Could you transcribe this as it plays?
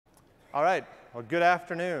All right, well, good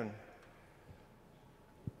afternoon.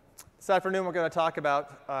 This afternoon, we're going to talk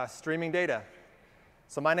about streaming data.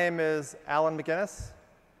 So my name is Alan McGinnis.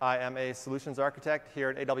 I am a solutions architect here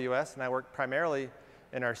at AWS, and I work primarily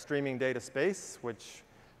in our streaming data space, which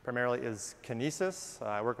primarily is Kinesis.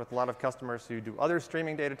 I work with a lot of customers who do other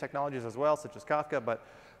streaming data technologies as well, such as Kafka, but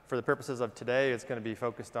for the purposes of today, it's going to be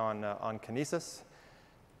focused on Kinesis.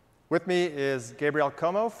 With me is Gabriel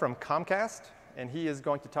Como from Comcast, and he is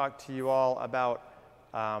going to talk to you all about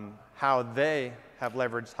how they have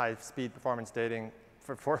leveraged high-speed performance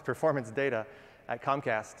data at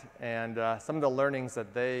Comcast and some of the learnings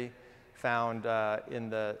that they found in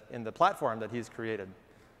the platform that he's created.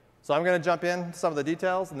 So I'm going to jump in some of the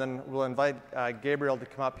details, and then we'll invite Gabriel to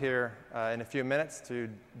come up here in a few minutes to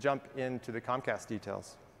jump into the Comcast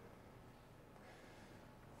details.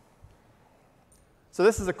 So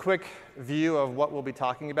this is a quick view of what we'll be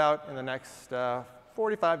talking about in the next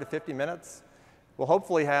 45 to 50 minutes. We'll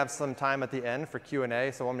hopefully have some time at the end for Q&A,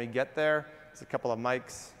 so when we get there, there's a couple of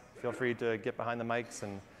mics. Feel free to get behind the mics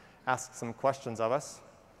and ask some questions of us.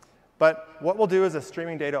 But what we'll do is a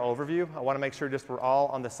streaming data overview. I want to make sure just we're all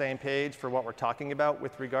on the same page for what we're talking about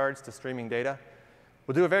with regards to streaming data.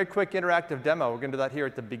 We'll do a very quick interactive demo. We're going to do that here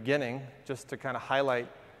at the beginning, just to kind of highlight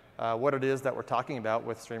what it is that we're talking about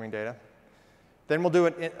with streaming data. Then we'll do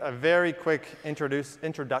a very quick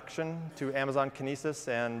introduction to Amazon Kinesis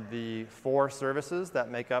and the 4 services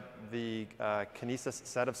that make up the Kinesis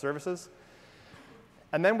set of services.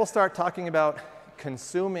 And then we'll start talking about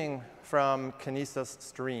consuming from Kinesis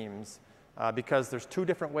streams, because there's 2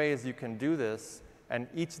 different ways you can do this, and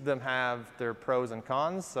each of them have their pros and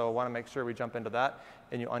cons. So I want to make sure we jump into that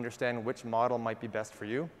and you understand which model might be best for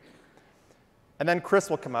you. And then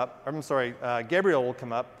Gabriel will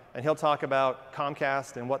come up, and he'll talk about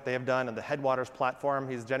Comcast and what they have done in the Headwaters platform.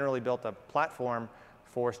 He's generally built a platform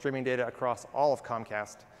for streaming data across all of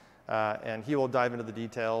Comcast. And he will dive into the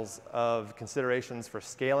details of considerations for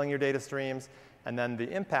scaling your data streams, and then the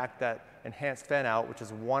impact that enhanced fan-out, which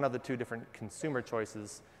is one of the 2 different consumer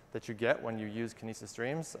choices that you get when you use Kinesis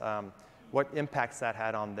streams, what impacts that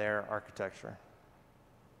had on their architecture.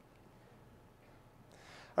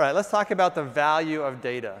 All right, let's talk about the value of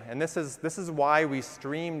data. And this is why we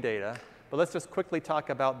stream data. But let's just quickly talk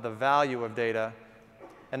about the value of data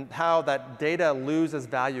and how that data loses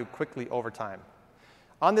value quickly over time.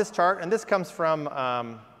 On this chart, and this comes from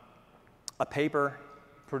a paper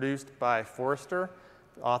produced by Forrester.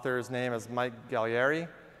 The author's name is Mike Gallieri.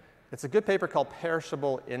 It's a good paper called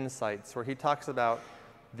Perishable Insights, where he talks about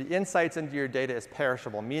the insights into your data is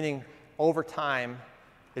perishable, meaning over time,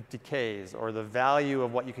 it decays, or the value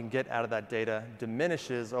of what you can get out of that data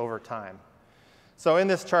diminishes over time. So in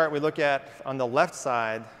this chart, we look at, on the left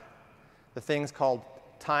side, the things called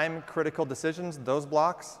time-critical decisions, those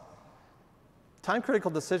blocks. Time-critical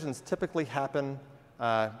decisions typically happen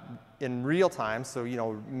in real time, so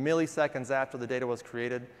milliseconds after the data was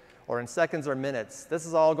created, or in seconds or minutes. This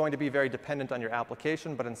is all going to be very dependent on your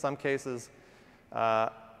application, but in some cases,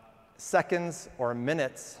 seconds or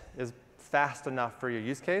minutes is fast enough for your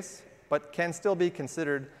use case, but can still be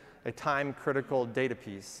considered a time-critical data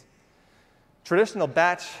piece. Traditional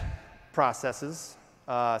batch processes,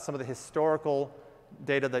 some of the historical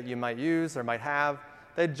data that you might use or might have,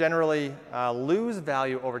 they generally lose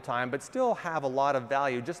value over time, but still have a lot of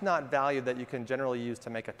value, just not value that you can generally use to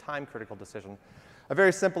make a time-critical decision. A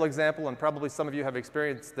very simple example, and probably some of you have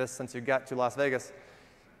experienced this since you got to Las Vegas,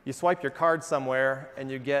 you swipe your card somewhere and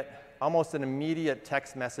you get almost an immediate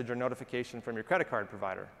text message or notification from your credit card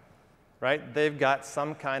provider, right? They've got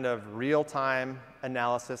some kind of real-time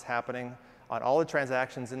analysis happening on all the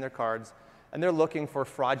transactions in their cards, and they're looking for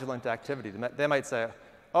fraudulent activity. They might say,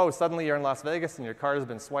 oh, suddenly you're in Las Vegas and your card has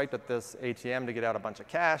been swiped at this ATM to get out a bunch of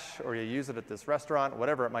cash, or you use it at this restaurant,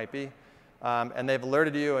 whatever it might be, and they've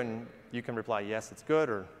alerted you, and you can reply, yes, it's good,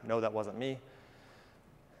 or no, that wasn't me.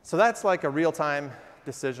 So that's like a real-time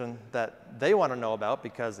decision that they want to know about,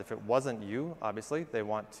 because if it wasn't you, obviously, they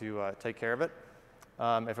want to take care of it.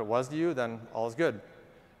 If it was you, then all is good.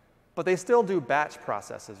 But they still do batch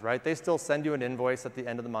processes, right? They still send you an invoice at the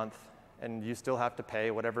end of the month, and you still have to pay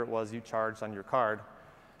whatever it was you charged on your card.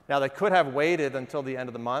 Now, they could have waited until the end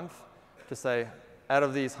of the month to say, out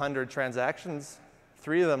of these 100 transactions,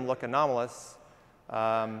 3 of them look anomalous,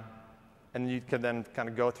 and you can then kind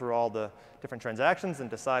of go through all the different transactions and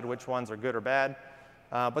decide which ones are good or bad.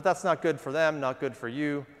 But that's not good for them, not good for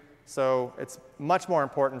you. So it's much more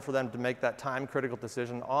important for them to make that time-critical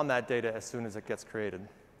decision on that data as soon as it gets created.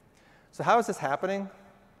 So how is this happening?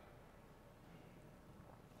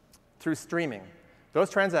 Through streaming. Those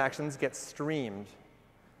transactions get streamed.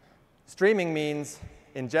 Streaming means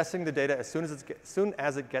ingesting the data as soon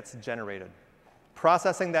as it gets generated,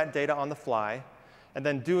 processing that data on the fly, and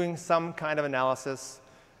then doing some kind of analysis,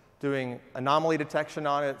 doing anomaly detection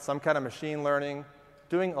on it, some kind of machine learning,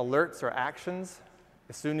 doing alerts or actions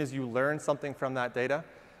as soon as you learn something from that data.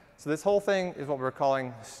 So this whole thing is what we're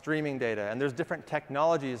calling streaming data. And there's different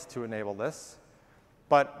technologies to enable this.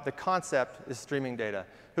 But the concept is streaming data.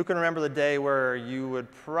 Who can remember the day where you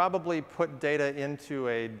would probably put data into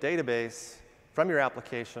a database from your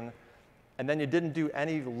application, and then you didn't do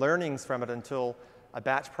any learnings from it until a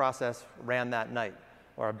batch process ran that night,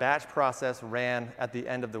 or a batch process ran at the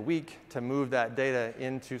end of the week to move that data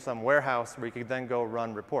into some warehouse where you could then go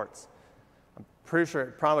run reports? I'm pretty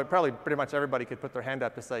sure probably pretty much everybody could put their hand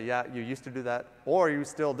up to say, yeah, you used to do that, or you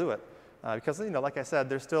still do it. Because, like I said,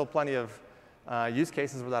 there's still plenty of use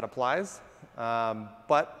cases where that applies.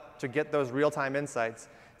 But to get those real-time insights,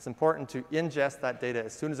 it's important to ingest that data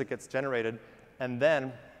as soon as it gets generated and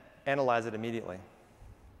then analyze it immediately.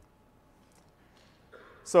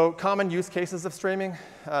 So common use cases of streaming,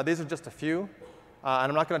 these are just a few.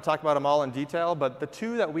 And I'm not going to talk about them all in detail, but the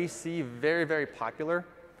two that we see very, very popular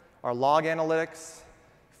are log analytics,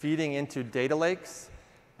 feeding into data lakes,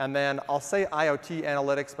 and then I'll say IoT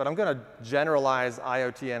analytics, but I'm going to generalize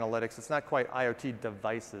IoT analytics. It's not quite IoT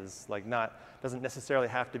devices, doesn't necessarily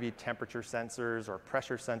have to be temperature sensors or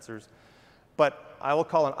pressure sensors. But I will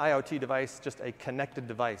call an IoT device just a connected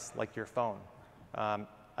device, like your phone,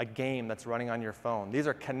 a game that's running on your phone. These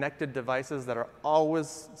are connected devices that are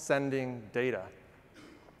always sending data.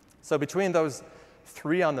 So between those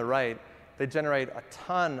three on the right, they generate a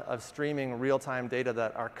ton of streaming real-time data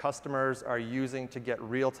that our customers are using to get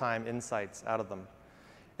real-time insights out of them.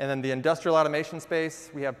 And in the industrial automation space,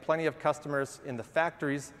 we have plenty of customers in the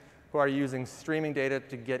factories who are using streaming data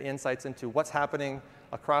to get insights into what's happening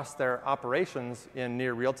across their operations in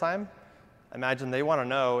near real time. Imagine they want to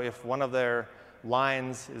know if one of their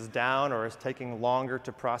lines is down or is taking longer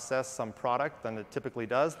to process some product than it typically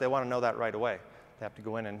does. They want to know that right away. They have to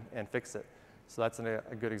go in and fix it. So that's a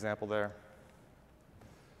good example there.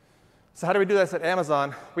 So how do we do this at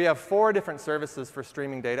Amazon? We have 4 different services for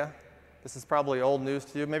streaming data. This is probably old news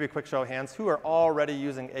to you. Maybe a quick show of hands. Who are already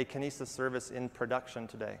using a Kinesis service in production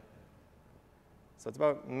today? So it's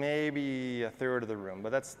about maybe a third of the room,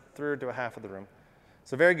 but that's a third to a half of the room.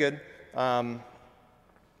 So very good.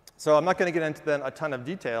 So I'm not going to get into then a ton of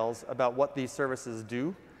details about what these services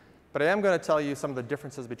do, but I am going to tell you some of the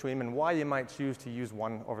differences between them and why you might choose to use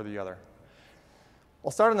one over the other.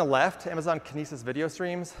 I'll start on the left, Amazon Kinesis Video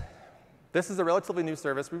Streams. This is a relatively new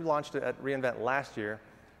service. We launched it at reInvent last year,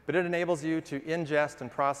 but it enables you to ingest and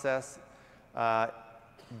process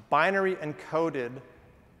binary encoded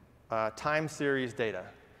time series data.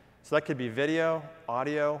 So that could be video,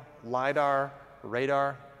 audio, LiDAR,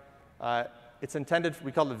 radar. It's intended,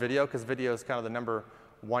 we call it video because video is kind of the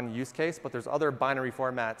 #1 use case, but there's other binary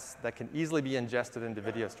formats that can easily be ingested into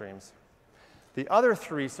video streams. The other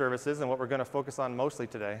 3 services, and what we're going to focus on mostly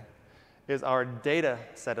today, is our data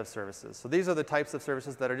set of services. So these are the types of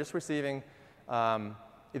services that are just receiving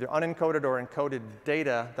either unencoded or encoded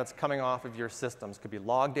data that's coming off of your systems. Could be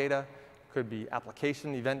log data, could be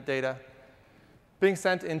application event data, being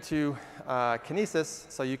sent into Kinesis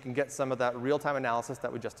so you can get some of that real-time analysis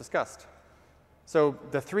that we just discussed. So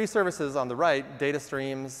the 3 services on the right, data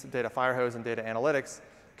streams, data firehose, and data analytics,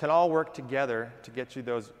 can all work together to get you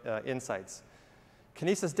those insights.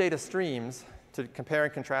 Kinesis data streams, to compare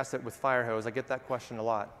and contrast it with Firehose, I get that question a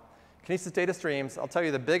lot. Kinesis data streams, I'll tell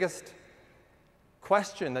you the biggest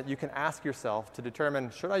question that you can ask yourself to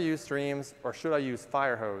determine should I use streams or should I use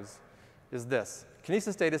Firehose is this.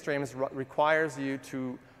 Kinesis data streams requires you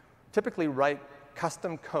to typically write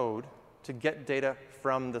custom code to get data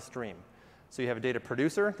from the stream. So you have a data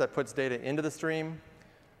producer that puts data into the stream.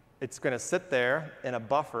 It's going to sit there in a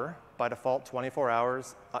buffer, by default 24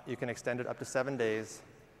 hours. You can extend it up to 7 days.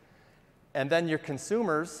 And then your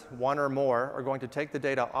consumers, 1 or more, are going to take the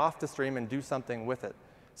data off the stream and do something with it.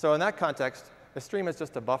 So in that context, the stream is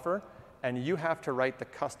just a buffer, and you have to write the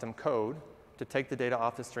custom code to take the data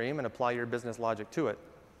off the stream and apply your business logic to it.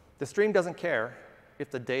 The stream doesn't care if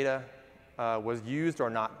the data was used or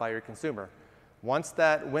not by your consumer. Once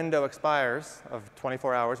that window expires of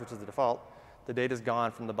 24 hours, which is the default, the data is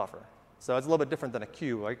gone from the buffer. So it's a little bit different than a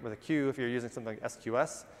queue. Like with a queue, if you're using something like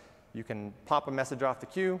SQS, you can pop a message off the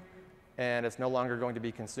queue, and it's no longer going to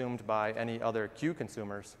be consumed by any other queue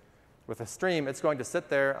consumers. With a stream, it's going to sit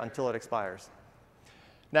there until it expires.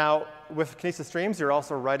 Now, with Kinesis Streams, you're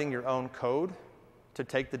also writing your own code to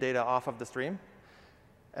take the data off of the stream.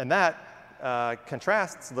 And that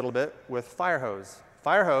contrasts a little bit with Firehose.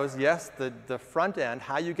 Firehose, yes, the front end,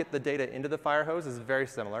 how you get the data into the Firehose is very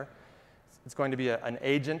similar. It's going to be an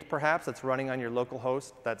agent, perhaps, that's running on your local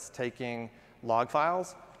host that's taking log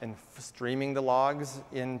files and streaming the logs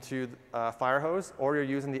into Firehose, or you're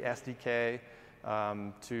using the SDK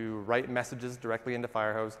to write messages directly into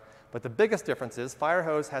Firehose. But the biggest difference is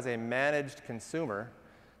Firehose has a managed consumer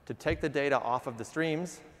to take the data off of the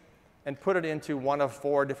streams and put it into one of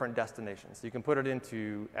 4 different destinations. You can put it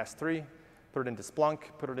into S3, put it into Splunk,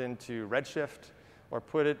 put it into Redshift, or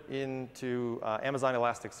put it into Amazon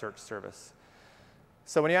Elasticsearch service.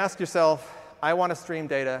 So when you ask yourself, I want to stream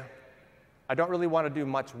data, I don't really want to do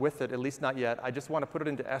much with it, at least not yet. I just want to put it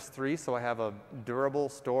into S3 so I have a durable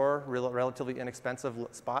store, relatively inexpensive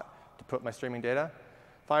spot to put my streaming data.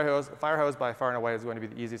 Firehose by far and away is going to be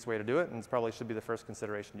the easiest way to do it, and it probably should be the first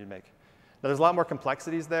consideration you'd make. Now, there's a lot more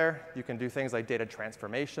complexities there. You can do things like data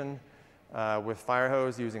transformation with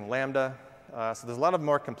Firehose using Lambda. So there's a lot of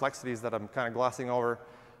more complexities that I'm kind of glossing over.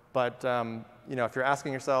 But if you're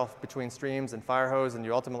asking yourself between streams and Firehose, and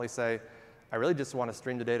you ultimately say, I really just want to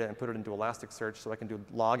stream the data and put it into Elasticsearch so I can do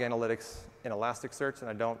log analytics in Elasticsearch, and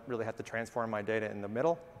I don't really have to transform my data in the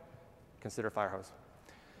middle, consider Firehose.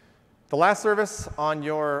 The last service on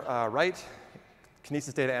your right,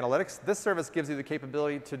 Kinesis Data Analytics, this service gives you the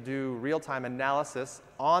capability to do real-time analysis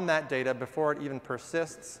on that data before it even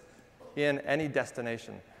persists in any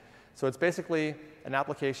destination. So it's basically an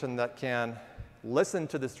application that can listen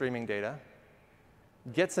to the streaming data,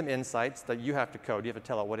 get some insights that you have to code. You have to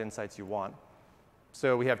tell it what insights you want.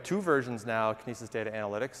 So we have 2 versions now of Kinesis Data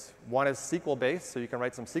Analytics. One is SQL-based, so you can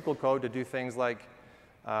write some SQL code to do things like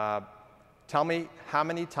tell me how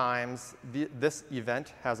many times this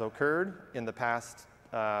event has occurred in the past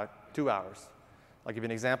 2 hours. I'll give you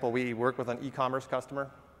an example. We work with an e-commerce customer,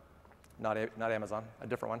 not Amazon, a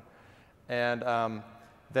different one. And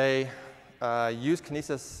they use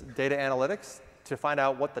Kinesis Data Analytics to find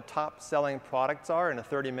out what the top selling products are in a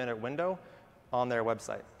 30-minute window on their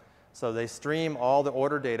website. So they stream all the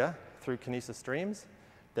order data through Kinesis Streams.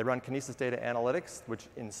 They run Kinesis Data Analytics, which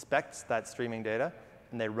inspects that streaming data,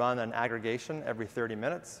 and they run an aggregation every 30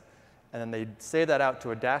 minutes. And then they save that out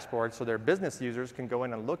to a dashboard so their business users can go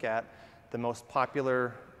in and look at the most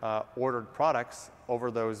popular ordered products over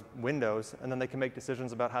those windows, and then they can make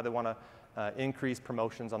decisions about how they want to increase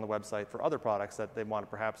promotions on the website for other products that they want to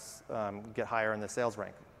perhaps get higher in the sales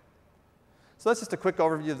rank. So that's just a quick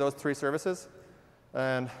overview of those 3 services.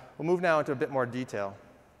 And we'll move now into a bit more detail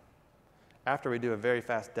after we do a very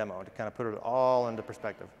fast demo to kind of put it all into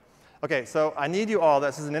perspective. OK, so I need you all,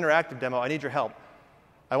 this is an interactive demo, I need your help.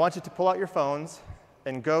 I want you to pull out your phones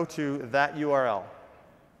and go to that URL.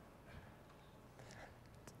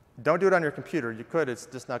 Don't do it on your computer. You could, it's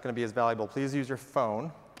just not going to be as valuable. Please use your phone.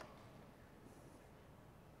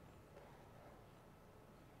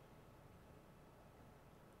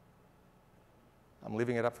 I'm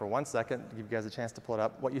leaving it up for 1 second to give you guys a chance to pull it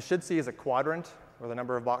up. What you should see is a quadrant with a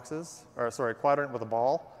number of boxes, or sorry, a quadrant with a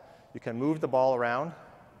ball. You can move the ball around.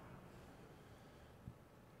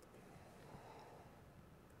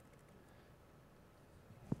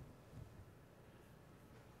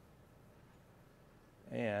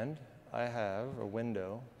 And I have a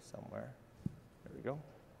window somewhere. There we go.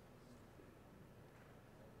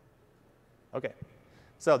 OK,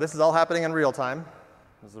 so this is all happening in real time.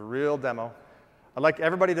 This is a real demo. I'd like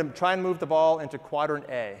everybody to try and move the ball into quadrant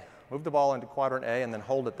A. Move the ball into quadrant A and then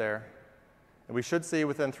hold it there. And we should see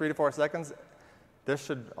within 3 to 4 seconds, this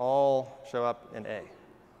should all show up in A.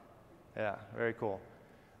 Yeah, very cool.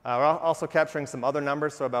 We're also capturing some other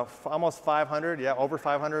numbers, so about almost 500, yeah, over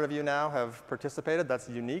 500 of you now have participated. That's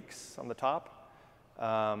uniques on the top.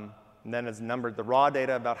 And then it's numbered the raw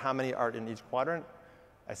data about how many are in each quadrant.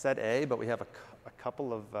 I said A, but we have a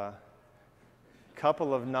couple of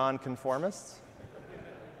non-conformists.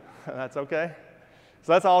 That's OK.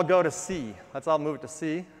 So let's all go to C. Let's all move it to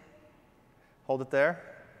C. Hold it there.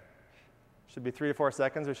 Should be 3 to 4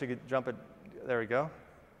 seconds. We should jump it. There we go.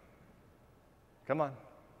 Come on.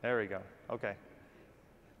 There we go. OK.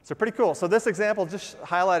 So pretty cool. So this example just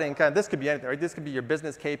highlighting kind of this could be anything. Right? This could be your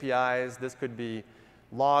business KPIs. This could be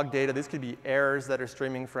log data. This could be errors that are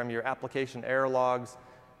streaming from your application error logs.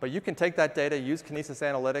 But you can take that data, use Kinesis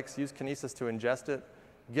Analytics, use Kinesis to ingest it,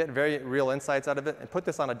 get very real insights out of it, and put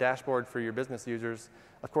this on a dashboard for your business users.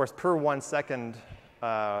 Of course, per 1 second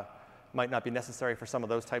might not be necessary for some of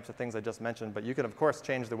those types of things I just mentioned. But you can, of course,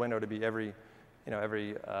 change the window to be every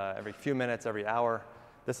few minutes, every hour.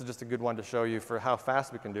 This is just a good one to show you for how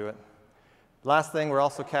fast we can do it. Last thing, we're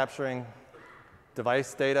also capturing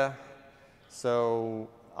device data. So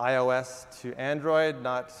iOS to Android,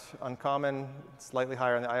 not uncommon, slightly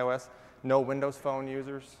higher on the iOS. No Windows Phone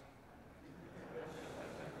users?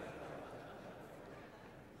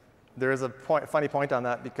 There is a funny point on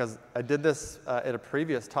that because I did this at a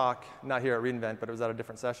previous talk, not here at re:Invent, but it was at a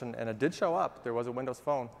different session, and it did show up. There was a Windows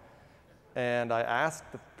Phone. And I asked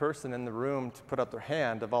the person in the room to put up their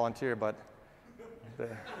hand to volunteer, but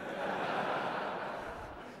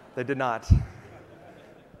they did not.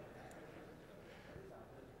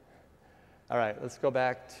 All right, let's go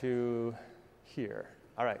back to here.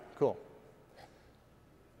 All right, cool.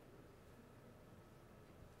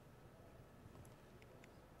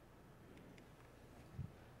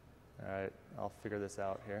 All right, I'll figure this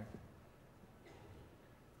out here.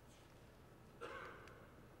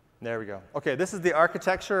 There we go. OK, this is the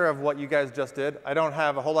architecture of what you guys just did. I don't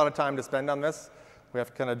have a whole lot of time to spend on this. We have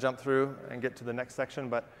to kind of jump through and get to the next section.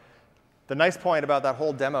 But the nice point about that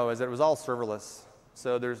whole demo is that it was all serverless.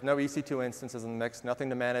 So there's no EC2 instances in the mix, nothing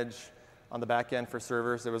to manage on the back end for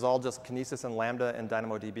servers. It was all just Kinesis and Lambda and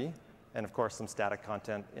DynamoDB, and of course some static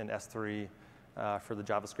content in S3 for the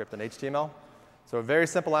JavaScript and HTML. So a very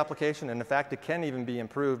simple application, and in fact, it can even be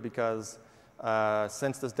improved because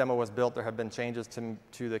since this demo was built, there have been changes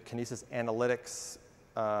to the Kinesis Analytics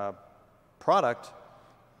product.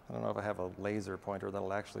 I don't know if I have a laser pointer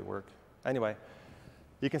that'll actually work. Anyway,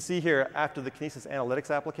 you can see here after the Kinesis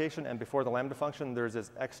Analytics application and before the Lambda function, there's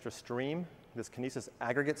this extra stream, this Kinesis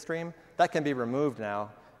aggregate stream. That can be removed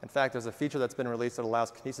now. In fact, there's a feature that's been released that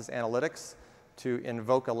allows Kinesis Analytics to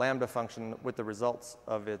invoke a Lambda function with the results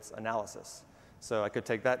of its analysis. So I could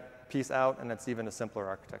take that piece out, and it's even a simpler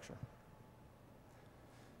architecture.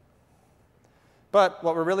 But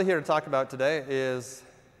what we're really here to talk about today is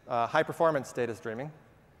high-performance data streaming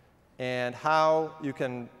and how you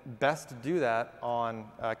can best do that on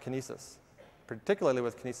Kinesis, particularly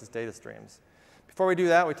with Kinesis data streams. Before we do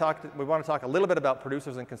that, we want to talk a little bit about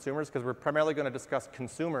producers and consumers, because we're primarily going to discuss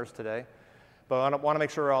consumers today. But I want to make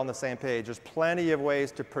sure we're all on the same page. There's plenty of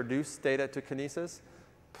ways to produce data to Kinesis,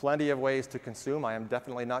 plenty of ways to consume. I am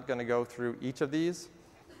definitely not going to go through each of these.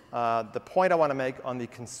 The point I want to make on the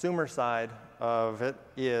consumer side of it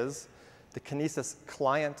is the Kinesis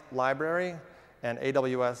client library and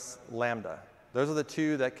AWS Lambda. Those are the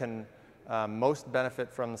two that can most benefit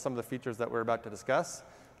from some of the features that we're about to discuss.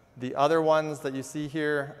 The other ones that you see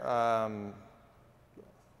here,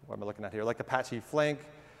 what am I looking at here? Like Apache Flink,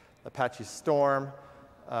 Apache Storm,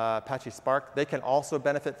 Apache Spark, they can also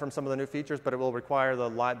benefit from some of the new features, but it will require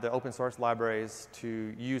the open source libraries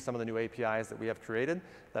to use some of the new APIs that we have created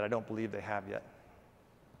that I don't believe they have yet.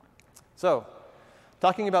 So,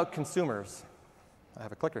 talking about consumers, I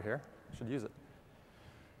have a clicker here. I should use it.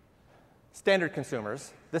 Standard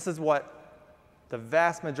consumers. This is what the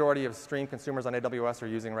vast majority of stream consumers on AWS are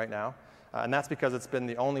using right now. And that's because it's been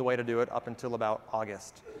the only way to do it up until about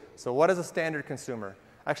August. So what is a standard consumer?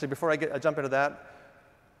 Actually, before I jump into that,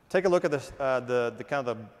 take a look at this, the kind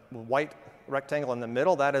of the white rectangle in the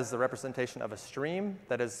middle. That is the representation of a stream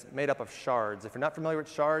that is made up of shards. If you're not familiar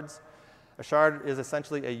with shards, a shard is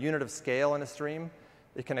essentially a unit of scale in a stream.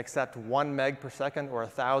 It can accept 1 meg per second or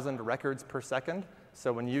 1,000 records per second.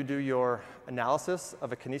 So when you do your analysis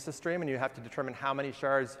of a Kinesis stream and you have to determine how many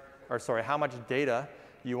shards, or sorry, how much data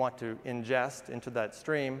you want to ingest into that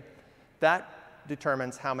stream, that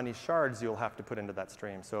determines how many shards you'll have to put into that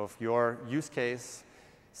stream. So if your use case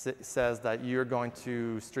says that you're going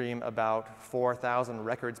to stream about 4,000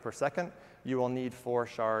 records per second, you will need 4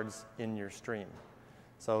 shards in your stream.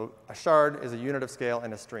 So a shard is a unit of scale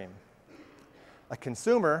in a stream. A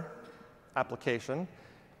consumer application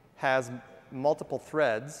has multiple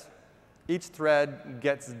threads. Each thread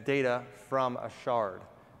gets data from a shard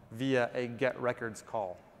via a getRecords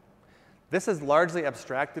call. This is largely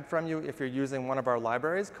abstracted from you if you're using one of our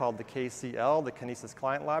libraries called the KCL, the Kinesis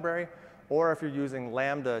Client Library, or if you're using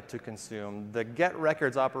Lambda to consume. The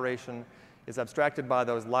getRecords operation is abstracted by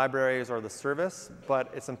those libraries or the service,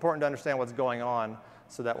 but it's important to understand what's going on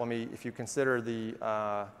so that if you consider the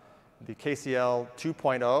KCL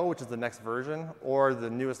 2.0, which is the next version, or the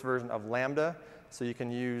newest version of Lambda, so you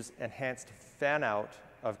can use enhanced fan-out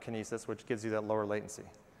of Kinesis, which gives you that lower latency.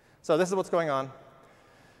 So this is what's going on.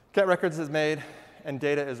 getRecords is made, and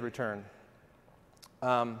data is returned.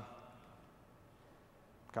 Come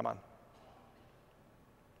on.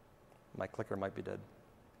 My clicker might be dead.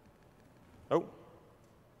 Oh,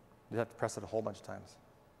 you have to press it a whole bunch of times.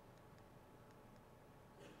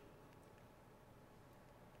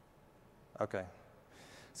 OK.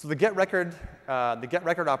 So the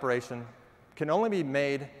getRecord operation can only be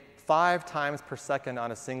made 5 times per second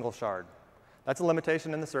on a single shard. That's a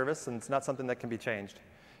limitation in the service, and it's not something that can be changed.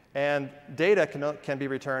 And data can be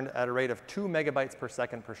returned at a rate of 2 megabytes per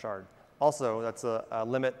second per shard. Also, that's a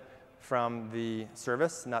limit from the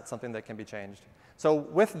service, not something that can be changed. So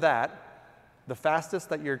with that, the fastest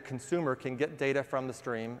that your consumer can get data from the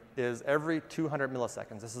stream is every 200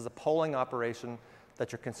 milliseconds. This is a polling operation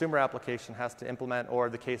that your consumer application has to implement, or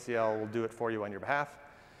the KCL will do it for you on your behalf.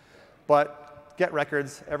 But get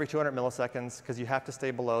records every 200 milliseconds, because you have to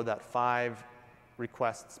stay below that 5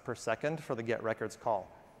 requests per second for the get records call.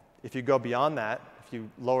 If you go beyond that, if you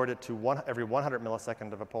lowered it to every 100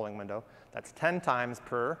 millisecond of a polling window, that's 10 times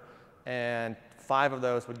per, and 5 of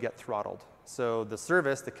those would get throttled. So the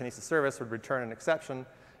service, the Kinesis service, would return an exception,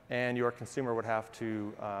 and your consumer would have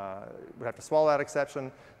to swallow that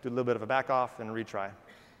exception, do a little bit of a back off, and retry.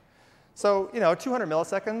 So 200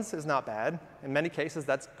 milliseconds is not bad. In many cases,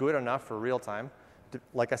 that's good enough for real time.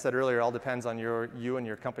 Like I said earlier, it all depends on you and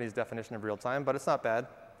your company's definition of real time, but it's not bad.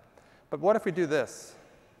 But what if we do this?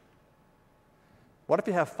 What if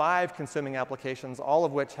you have 5 consuming applications, all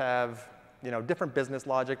of which have different business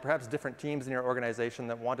logic, perhaps different teams in your organization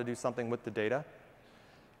that want to do something with the data?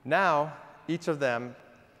 Now, each of them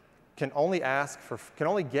can only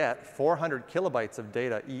get 400 kilobytes of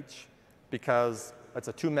data each, because it's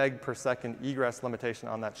a 2 meg per second egress limitation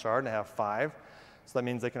on that shard, and they have 5. So that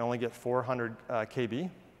means they can only get 400 KB.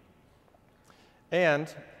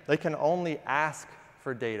 And they can only ask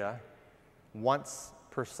for data once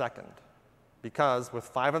per second, because with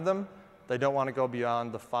 5 of them, they don't want to go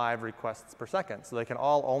beyond the 5 requests per second. So they can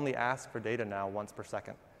all only ask for data now once per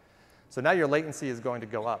second. So now your latency is going to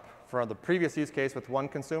go up. For the previous use case with 1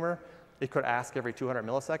 consumer, it could ask every 200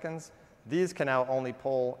 milliseconds. These can now only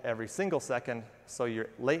poll every single second, so your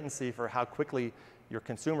latency for how quickly your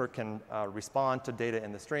consumer can respond to data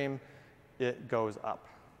in the stream, it goes up.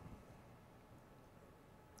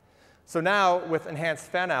 So now with enhanced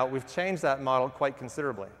fan-out, we've changed that model quite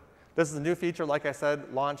considerably. This is a new feature, like I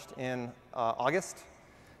said, launched in August.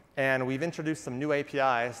 And we've introduced some new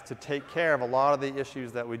APIs to take care of a lot of the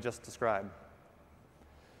issues that we just described.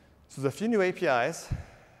 So there's a few new APIs.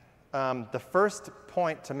 The first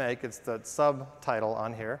point to make, it's the subtitle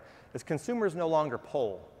on here, is consumers no longer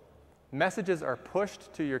poll. Messages are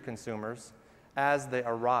pushed to your consumers as they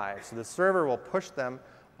arrive. So the server will push them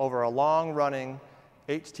over a long-running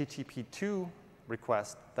HTTP2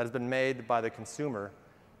 request that has been made by the consumer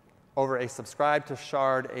over a subscribe to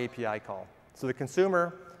shard API call. So the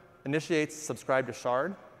consumer initiates subscribe to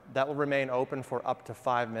shard. That will remain open for up to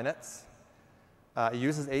 5 minutes. It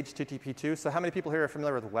uses HTTP2. So how many people here are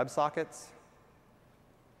familiar with WebSockets?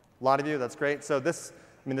 A lot of you, that's great. So this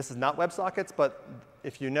is not WebSockets, but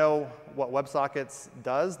if you know what WebSockets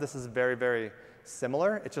does, this is very, very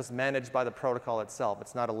similar. It's just managed by the protocol itself.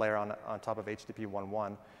 It's not a layer on top of HTTP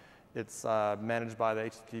 1.1. It's managed by the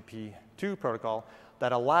HTTP2 protocol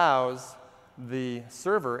that allows the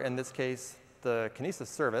server, in this case, the Kinesis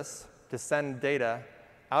service, to send data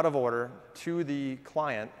out of order to the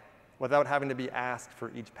client without having to be asked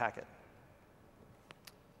for each packet.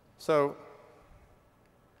 So,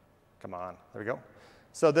 come on, there we go.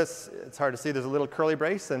 So this, it's hard to see, there's a little curly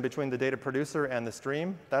brace in between the data producer and the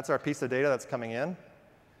stream. That's our piece of data that's coming in.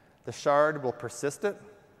 The shard will persist it,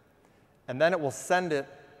 and then it will send it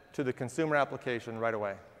to the consumer application right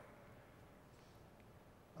away.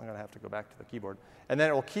 I'm going to have to go back to the keyboard. And then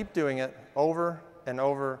it will keep doing it over and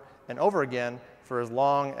over and over again for as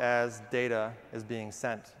long as data is being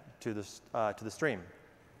sent to the stream.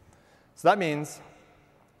 So that means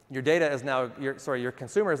your data is now, your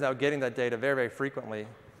consumer is now getting that data very, very frequently,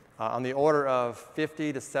 on the order of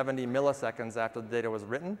 50 to 70 milliseconds after the data was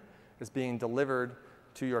written. It's being delivered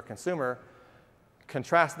to your consumer.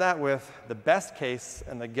 Contrast that with the best case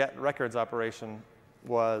in the get records operation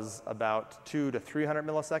was about 200 to 300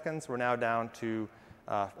 milliseconds. We're now down to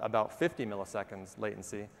about 50 milliseconds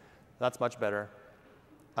latency. That's much better.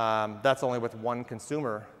 That's only with 1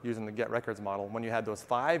 consumer using the get records model. When you had those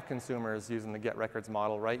 5 consumers using the get records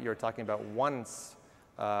model, right, you're talking about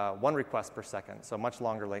 1 request per second, so much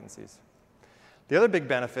longer latencies. The other big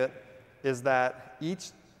benefit is that each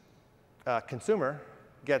consumer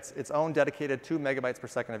gets its own dedicated 2 megabytes per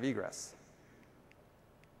second of egress.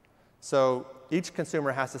 So each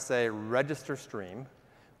consumer has to say register stream.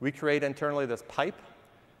 We create internally this pipe,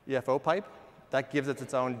 EFO pipe, that gives it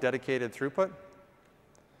its own dedicated throughput.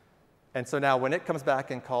 And so now when it comes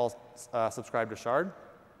back and calls subscribe to shard,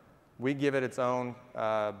 we give it its own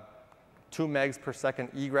 2 megs per second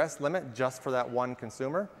egress limit just for that 1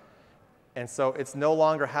 consumer. And so it's no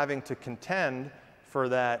longer having to contend for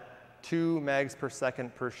that 2 megs per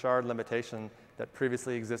second per shard limitation that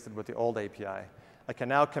previously existed with the old API. I can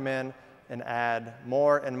now come in and add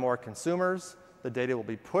more and more consumers. The data will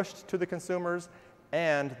be pushed to the consumers,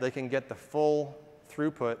 and they can get the full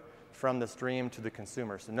throughput from the stream to the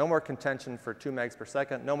consumer. So no more contention for 2 megs per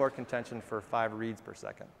second, no more contention for 5 reads per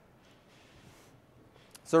second.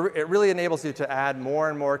 So it really enables you to add more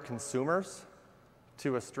and more consumers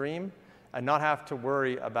to a stream and not have to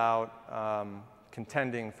worry about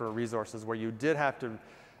contending for resources, where you did have to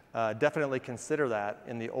definitely consider that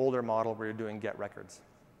in the older model where you're doing get records.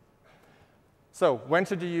 So when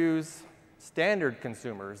should you use standard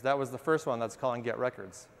consumers? That was the first one that's calling get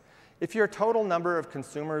records. If your total number of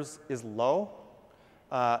consumers is low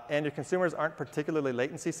and your consumers aren't particularly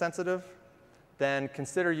latency sensitive, then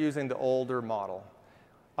consider using the older model.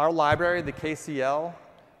 Our library, the KCL,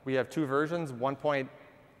 we have 2 versions,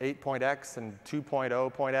 1.8.x and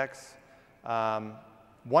 2.0.x.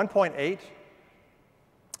 1.8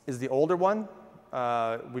 is the older one.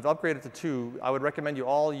 We've upgraded to 2. I would recommend you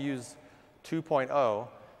all use 2.0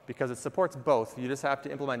 because it supports both. You just have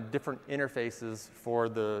to implement different interfaces for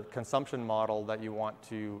the consumption model that you want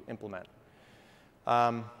to implement.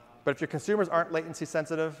 But if your consumers aren't latency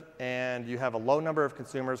sensitive and you have a low number of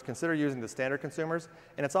consumers, consider using the standard consumers.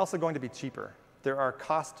 And it's also going to be cheaper. There are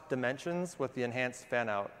cost dimensions with the enhanced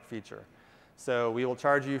fan-out feature. So we will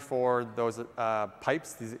charge you for those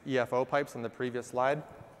pipes, these EFO pipes on the previous slide.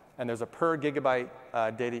 And there's a per gigabyte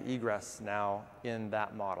data egress now in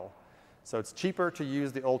that model. So it's cheaper to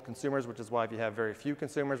use the old consumers, which is why if you have very few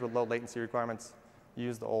consumers with low latency requirements,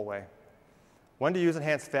 use the old way. When to use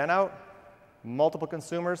enhanced fan-out? Multiple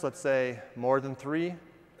consumers, let's say more than 3,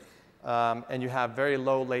 and you have very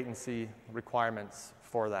low latency requirements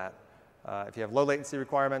for that. If you have low latency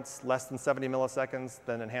requirements, less than 70 milliseconds,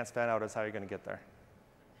 then enhanced fan-out is how you're going to get there.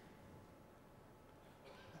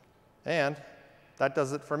 And that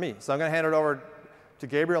does it for me. So I'm going to hand it over to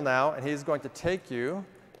Gabriel now, and he's going to take you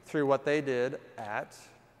through what they did at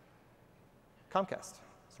Comcast.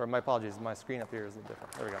 Sorry, my apologies. My screen up here is a little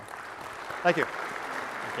different. There we go. Thank you.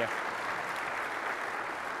 Thank you.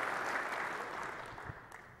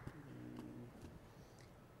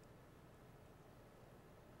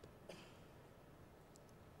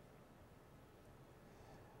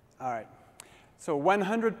 All right. So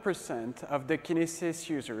 100% of the Kinesis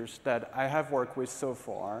users that I have worked with so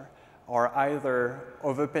far are either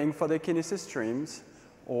overpaying for their Kinesis streams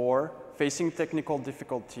or facing technical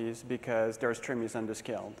difficulties because their stream is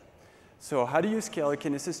underscaled. So how do you scale a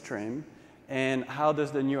Kinesis stream, and how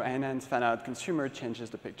does the new enhanced fan-out consumer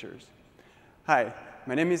changes the pictures? Hi,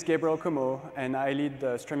 my name is Gabriel Como, and I lead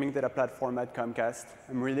the streaming data platform at Comcast.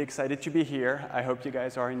 I'm really excited to be here. I hope you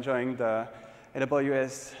guys are enjoying the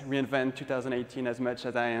AWS reInvent 2018 as much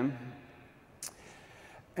as I am.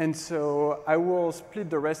 And so I will split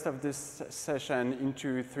the rest of this session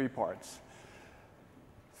into 3 parts.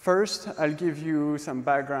 First, I'll give you some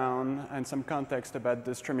background and some context about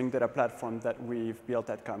the streaming data platform that we've built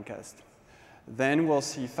at Comcast. Then we'll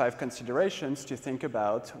see 5 considerations to think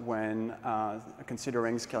about when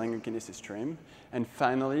considering scaling a Kinesis stream. And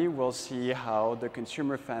finally, we'll see how the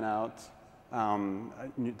consumer fan-out,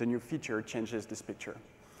 the new feature, changes this picture.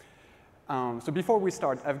 So before we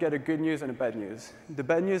start, I've got a good news and a bad news. The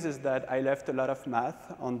bad news is that I left a lot of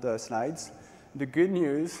math on the slides. The good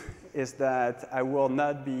news is that I will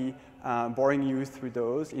not be boring you through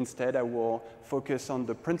those. Instead, I will focus on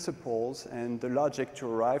the principles and the logic to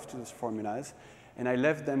arrive to those formulas. And I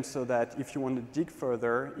left them so that if you want to dig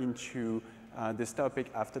further into this topic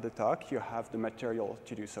after the talk, you have the material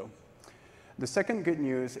to do so. The second good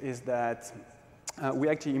news is that we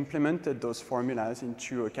actually implemented those formulas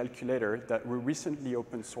into a calculator that we recently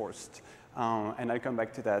open sourced. And I'll come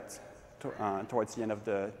back to that towards the end of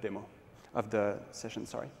the demo. Of the session,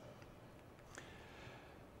 sorry.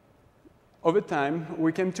 Over time,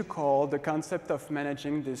 we came to call the concept of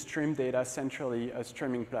managing the stream data centrally a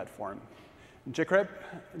streaming platform. Jay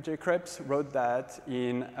Krebs wrote that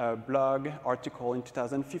in a blog article in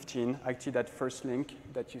 2015, actually that first link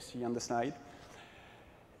that you see on the slide.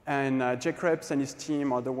 And Jay Krebs and his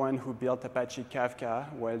team are the one who built Apache Kafka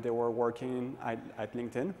while they were working at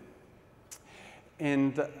LinkedIn.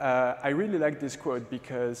 And I really like this quote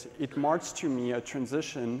because it marks to me a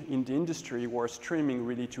transition in the industry where streaming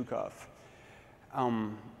really took off.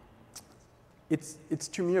 It's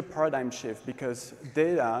to me a paradigm shift because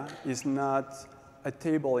data is not a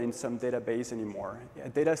table in some database anymore. A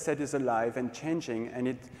data set is alive and changing, and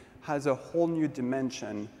it has a whole new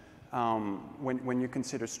dimension when you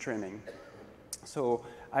consider streaming. So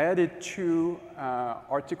I added 2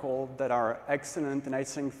 articles that are excellent and I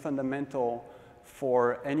think fundamental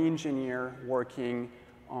for any engineer working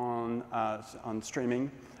on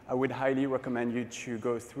streaming. I would highly recommend you to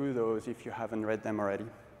go through those if you haven't read them already.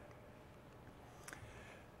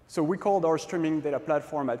 So we called our streaming data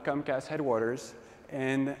platform at Comcast Headwaters,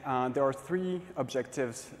 And there are three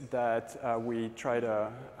objectives that we try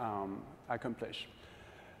to accomplish.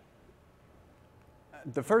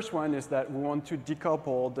 The first one is that we want to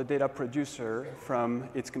decouple the data producer from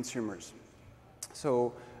its consumers.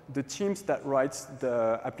 So the teams that write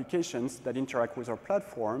the applications that interact with our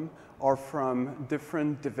platform are from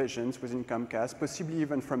different divisions within Comcast, possibly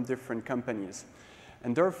even from different companies.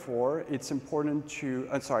 And therefore, it's important to,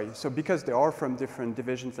 so because they are from different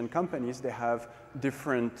divisions and companies, they have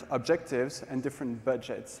different objectives and different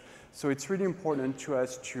budgets. So it's really important to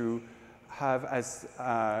us to have as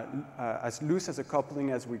loose as a coupling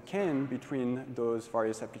as we can between those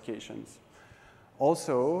various applications.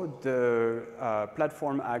 Also, the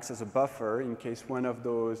platform acts as a buffer in case one of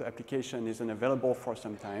those applications isn't available for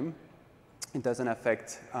some time. It doesn't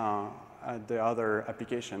affect the other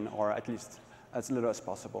application, or at least as little as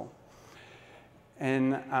possible.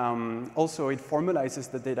 And also, it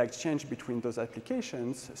formalizes the data exchange between those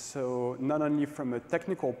applications. So not only from a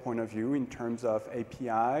technical point of view in terms of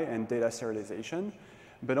API and data serialization,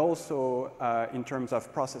 but also in terms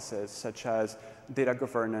of processes such as data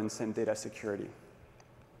governance and data security.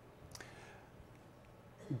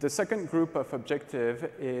 The second group of objective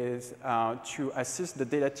is to assist the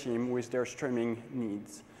data team with their streaming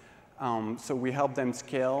needs. So we help them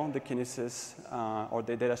scale the Kinesis or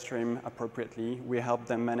the data stream appropriately. We help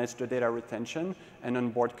them manage the data retention and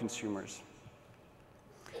onboard consumers.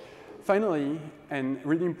 Finally, and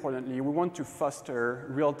really importantly, we want to foster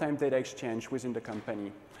real-time data exchange within the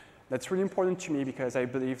company. That's really important to me because I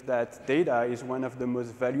believe that data is one of the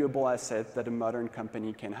most valuable assets that a modern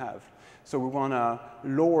company can have. So we want to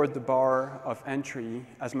lower the bar of entry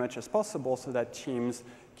as much as possible so that teams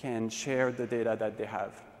can share the data that they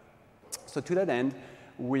have. So to that end,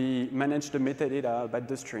 we manage the metadata about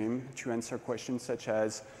the stream to answer questions such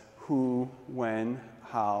as who, when,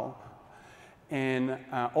 how. And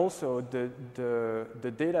also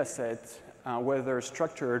the data set, whether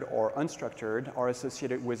structured or unstructured, are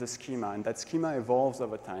associated with a schema. And that schema evolves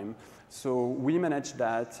over time. So we manage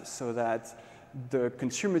that so that the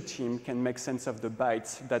consumer team can make sense of the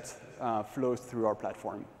bytes that flow through our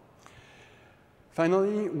platform.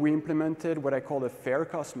 Finally, we implemented what I call a fair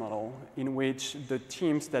cost model, in which the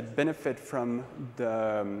teams that benefit from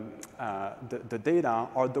the data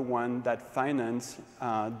are the ones that finance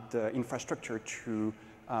the infrastructure to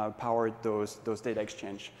power those data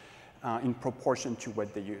exchange in proportion to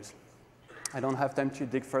what they use. I don't have time to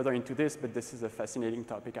dig further into this, but this is a fascinating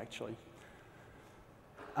topic, actually.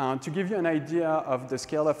 To give you an idea of the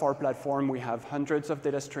scale of our platform, we have hundreds of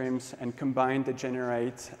data streams, and combined they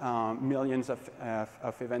generate millions of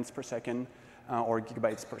events per second or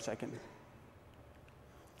gigabytes per second.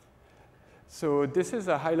 So this is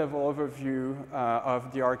a high-level overview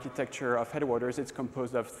of the architecture of Headwaters. It's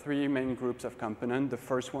composed of three main groups of components. The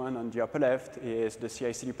first one on the upper left is the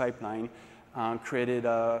CI/CD pipeline created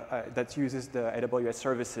that uses the AWS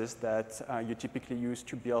services that you typically use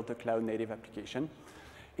to build a cloud-native application.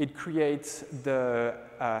 It creates the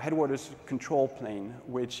Headwaters control plane,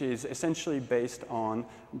 which is essentially based on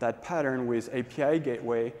that pattern with API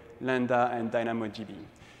Gateway, Lambda, and DynamoDB.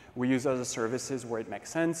 We use other services where it makes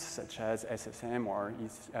sense, such as SSM or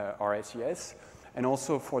SES. And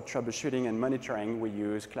also for troubleshooting and monitoring, we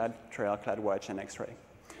use CloudTrail, CloudWatch, and X-Ray.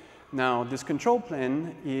 Now, this control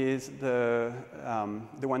plane is the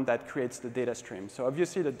one that creates the data stream. So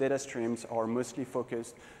obviously, the data streams are mostly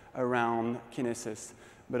focused around Kinesis.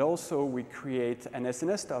 But also, we create an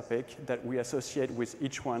SNS topic that we associate with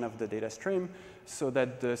each one of the data stream so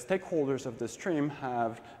that the stakeholders of the stream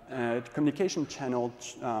have a communication channel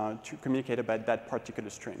to communicate about that particular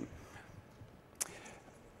stream.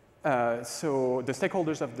 So the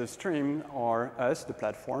stakeholders of the stream are us, the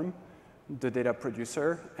platform, the data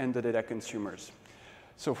producer, and the data consumers.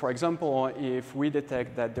 So for example, if we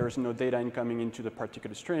detect that there's no data incoming into the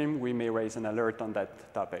particular stream, we may raise an alert on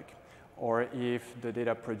that topic. Or if the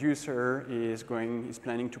data producer is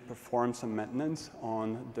planning to perform some maintenance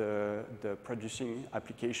on the producing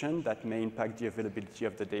application that may impact the availability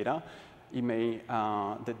of the data,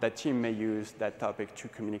 that team may use that topic to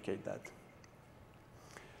communicate that.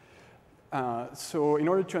 So in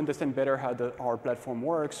order to understand better how our platform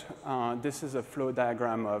works, this is a flow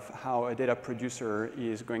diagram of how a data producer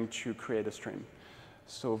is going to create a stream.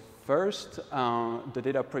 So first, the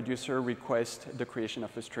data producer requests the creation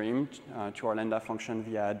of a stream to our Lambda function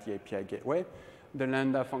via the API gateway. The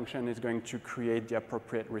Lambda function is going to create the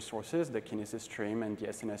appropriate resources, the Kinesis stream and the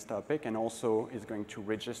SNS topic, and also is going to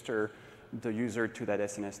register the user to that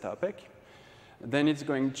SNS topic. Then it's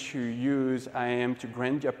going to use IAM to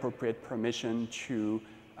grant the appropriate permission to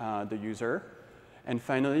the user. And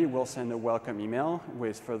finally, we'll send a welcome email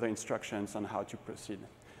with further instructions on how to proceed.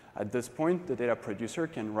 At this point, the data producer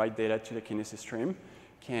can write data to the Kinesis stream,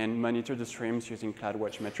 can monitor the streams using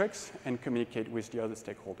CloudWatch metrics, and communicate with the other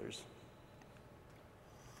stakeholders.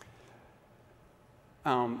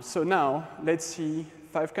 So now, let's see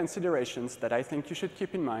 5 considerations that I think you should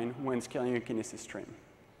keep in mind when scaling a Kinesis stream.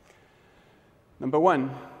 Number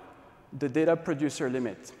 1, the data producer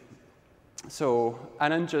limit. So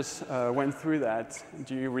Alan just went through that.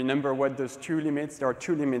 Do you remember what those 2 limits? There are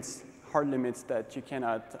 2 limits, hard limits that you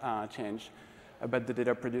cannot change about the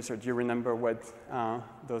data producer. Do you remember what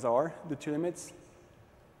those are, the 2 limits?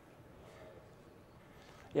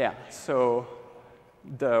 Yeah, so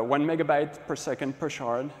the 1 megabyte per second per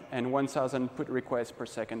shard and 1,000 put requests per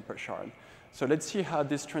second per shard. So let's see how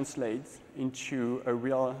this translates into a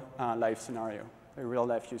real life scenario, a real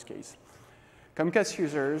life use case. Comcast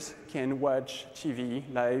users can watch TV,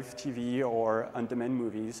 live TV, or on-demand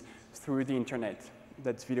movies through the internet.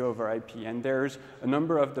 That's video over IP. And there's a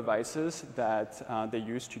number of devices that they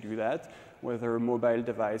use to do that, whether mobile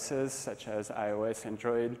devices such as iOS,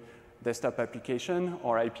 Android, desktop application,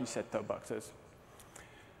 or IP set-top boxes.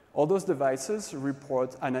 All those devices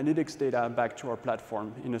report analytics data back to our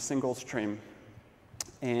platform in a single stream.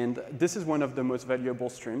 And this is one of the most valuable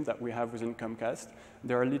streams that we have within Comcast.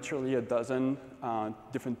 There are literally a dozen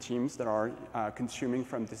different teams that are consuming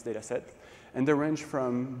from this data set. And they range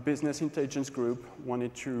from business intelligence group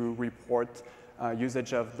wanting to report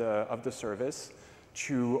usage of the service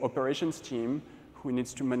to operations team who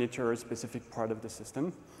needs to monitor a specific part of the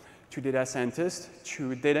system, to data scientists,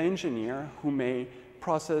 to data engineer who may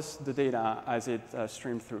process the data as it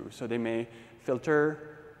streams through. So they may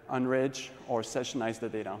filter, enrich, or sessionize the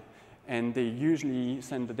data. And they usually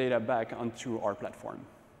send the data back onto our platform.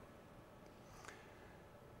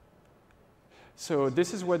 So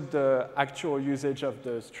this is what the actual usage of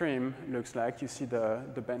the stream looks like. You see the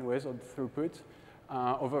bandwidth or the throughput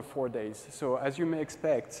over 4 days. So as you may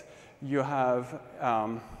expect, you have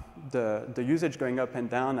the usage going up and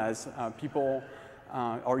down as people,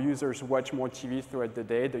 our users watch more TV throughout the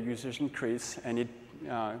day. The usage increase, and it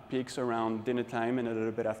peaks around dinner time and a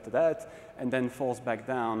little bit after that, and then falls back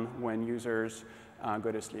down when users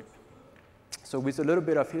go to sleep. So with a little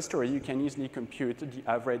bit of history, you can easily compute the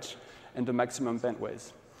average and the maximum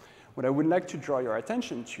bandwidth. What I would like to draw your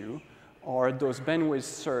attention to are those bandwidth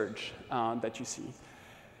surge that you see.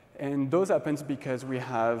 And those happens because we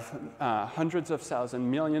have hundreds of thousands,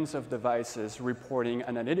 millions of devices reporting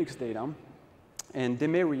analytics data, and they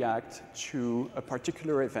may react to a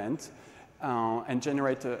particular event and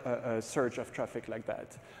generate a surge of traffic like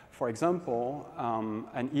that. For example,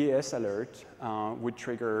 an EAS alert would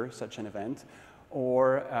trigger such an event,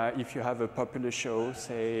 or if you have a popular show,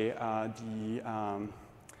 say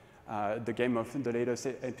the latest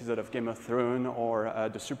episode of Game of Thrones or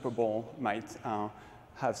the Super Bowl might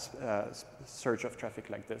have a surge of traffic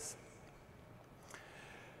like this.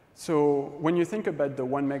 So when you think about the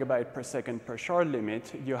 1 megabyte per second per shard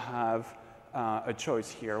limit, you have a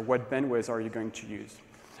choice here. What bandwidth are you going to use?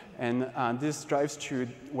 And this drives to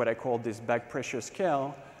what I call this back pressure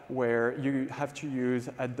scale, where you have to use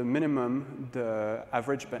at the minimum the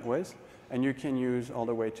average bandwidth, and you can use all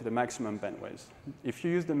the way to the maximum bandwidth. If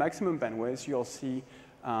you use the maximum bandwidth, you'll see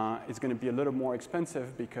it's going to be a little more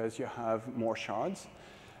expensive because you have more shards.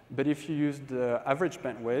 But if you use the average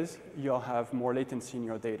bandwidth, you'll have more latency in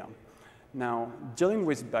your data. Now, dealing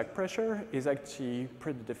with back pressure is actually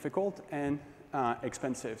pretty difficult and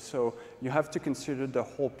expensive. So you have to consider the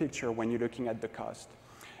whole picture when you're looking at the cost.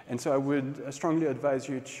 And so I would strongly advise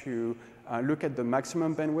you to look at the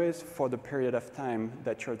maximum bandwidth for the period of time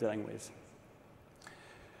that you're dealing with.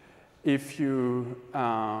 If you,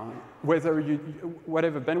 whatever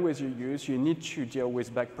bandwidth you use, you need to deal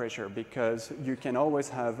with back pressure because you can always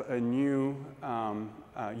have a new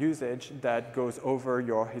usage that goes over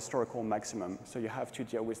your historical maximum. So you have to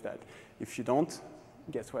deal with that. If you don't,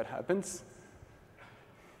 guess what happens?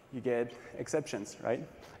 You get exceptions, right?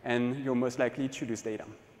 And you're most likely to lose data.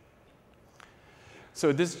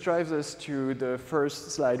 So this drives us to the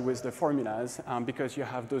first slide with the formulas. Because you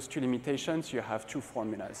have those 2 limitations, you have 2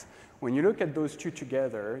 formulas. When you look at those 2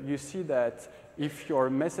 together, you see that if your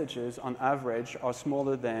messages on average are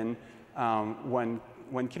smaller than 1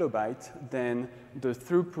 kilobyte, then the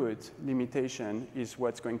throughput limitation is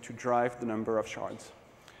what's going to drive the number of shards.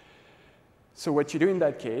 So what you do in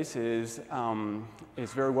that case is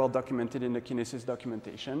very well documented in the Kinesis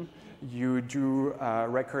documentation. You do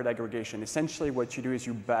record aggregation. Essentially, what you do is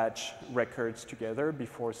you batch records together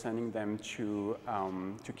before sending them to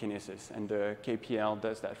Kinesis, and the KPL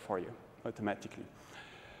does that for you automatically.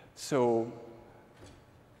 So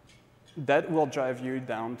that will drive you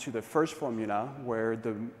down to the first formula where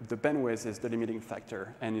the bandwidth is the limiting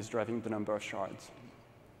factor and is driving the number of shards.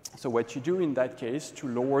 So what you do in that case to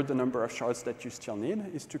lower the number of shards that you still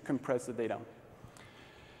need is to compress the data.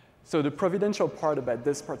 So the providential part about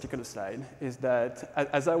this particular slide is that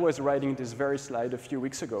as I was writing this very slide a few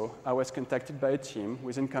weeks ago, I was contacted by a team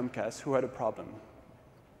within Comcast who had a problem.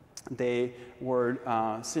 They were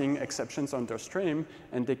seeing exceptions on their stream,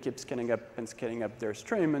 and they kept scaling up their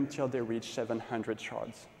stream until they reached 700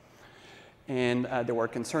 shards. And they were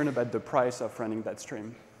concerned about the price of running that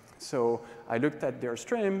stream. So I looked at their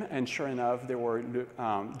stream, and sure enough, they were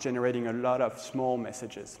generating a lot of small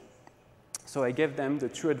messages. So I gave them the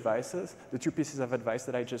two pieces of advice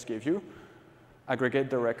that I just gave you: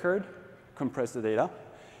 aggregate the record, compress the data.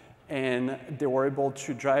 And they were able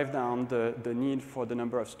to drive down the need for the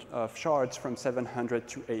number of shards from 700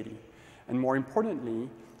 to 80. And more importantly,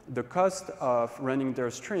 the cost of running their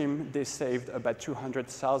stream, they saved about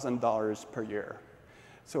 $200,000 per year.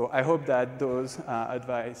 So I hope that this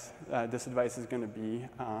advice is going to be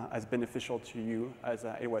as beneficial to you as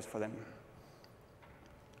it was for them.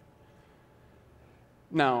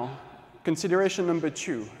 Now, consideration number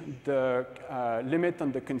 2, the limit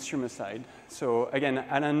on the consumer side. So again,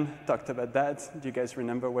 Alan talked about that. Do you guys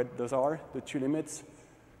remember what those are, the 2 limits?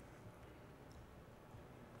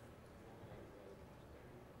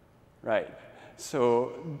 Right.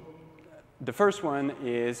 So the first one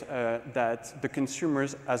is that the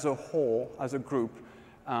consumers as a whole, as a group,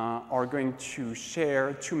 are going to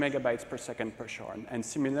share 2 megabytes per second per shard. And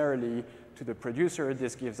similarly to the producer,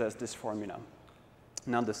 this gives us this formula.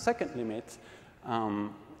 Now, the second limit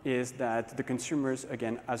is that the consumers,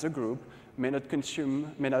 again, as a group, may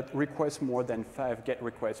not request more than 5 GET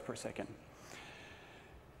requests per second.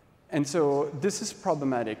 And so this is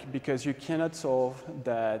problematic because you cannot solve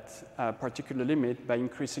that particular limit by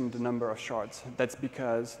increasing the number of shards. That's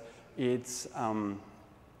because it's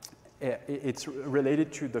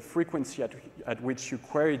related to the frequency at which you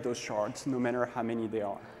query those shards, no matter how many they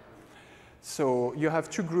are. So you have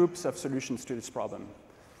 2 groups of solutions to this problem.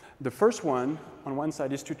 The first one, on one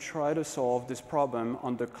side, is to try to solve this problem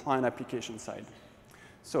on the client application side.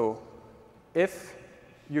 So if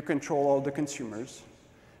you control all the consumers,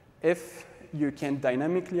 if you can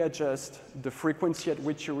dynamically adjust the frequency at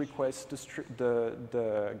which you request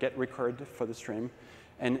the GET record for the stream,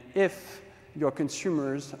 and if your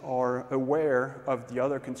consumers are aware of the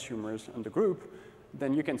other consumers in the group,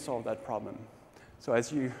 then you can solve that problem. So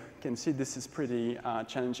as you can see, this is pretty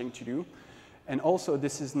challenging to do. And also,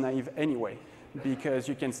 this is naive anyway, because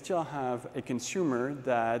you can still have a consumer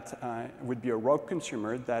that would be a rogue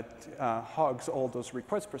consumer that hogs all those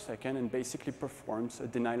requests per second and basically performs a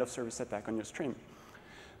denial of service attack on your stream.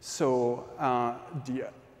 So the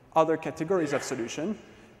other categories of solution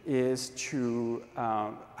is to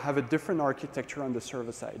have a different architecture on the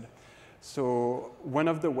server side. So one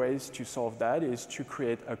of the ways to solve that is to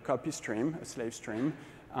create a copy stream, a slave stream.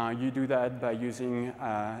 You do that by using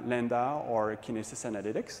Lambda or Kinesis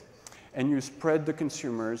Analytics, and you spread the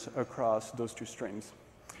consumers across those 2 streams.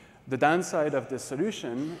 The downside of this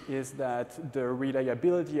solution is that the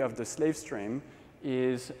reliability of the slave stream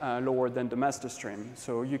is lower than the master stream.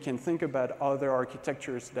 So you can think about other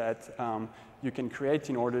architectures that you can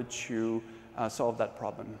create in order to solve that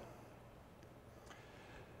problem.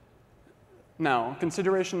 Now,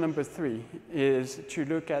 consideration number 3 is to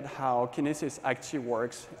look at how Kinesis actually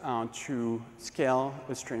works to scale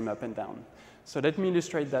a stream up and down. So let me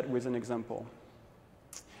illustrate that with an example.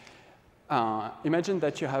 Imagine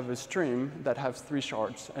that you have a stream that has 3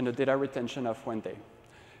 shards and a data retention of 1 day.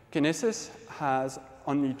 Kinesis has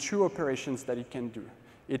only 2 operations that it can do.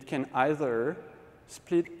 It can either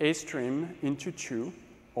split a stream into 2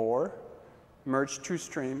 or merge 2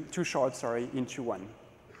 shards into 1.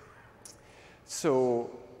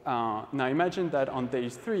 So now imagine that on day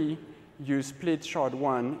 3, you split shard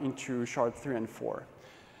 1 into shard 3 and 4.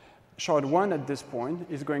 Shard 1 at this point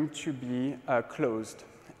is going to be closed.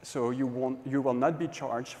 So you will not be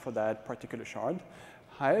charged for that particular shard.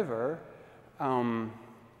 However, the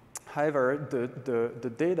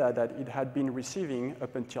data that it had been receiving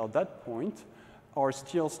up until that point are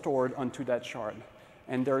still stored onto that shard.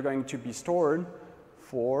 And they're going to be stored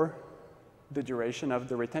for the duration of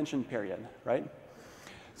the retention period, right?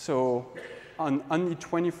 So only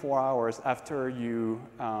 24 hours after you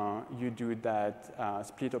do that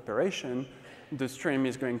split operation, the stream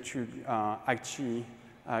is going to actually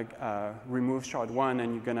remove shard 1,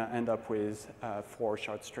 and you're going to end up with a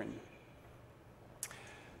 4-shard stream.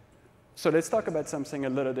 So let's talk about something a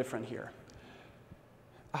little different here.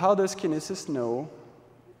 How does Kinesis know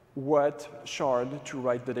what shard to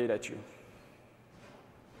write the data to.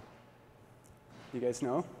 You guys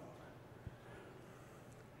know?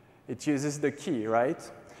 It uses the key, right?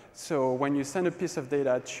 So when you send a piece of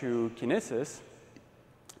data to Kinesis,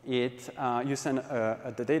 you send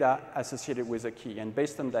the data associated with a key. And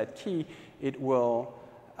based on that key, it will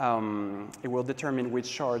determine which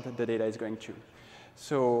shard the data is going to.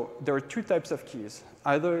 So there are two types of keys.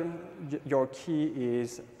 Either your key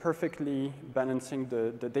is perfectly balancing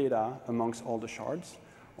the data amongst all the shards,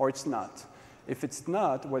 or it's not. If it's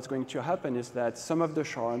not, what's going to happen is that some of the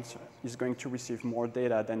shards is going to receive more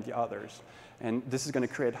data than the others. And this is going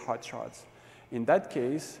to create hot shards. In that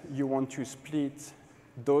case, you want to split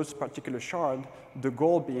those particular shards, the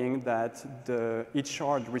goal being that each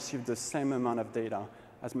shard receives the same amount of data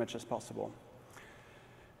as much as possible.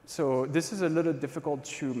 So this is a little difficult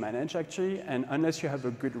to manage, actually, and unless you have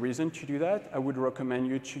a good reason to do that, I would recommend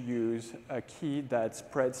you to use a key that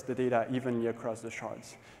spreads the data evenly across the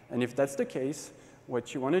shards. And if that's the case,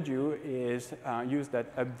 what you want to do is use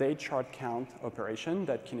that update shard count operation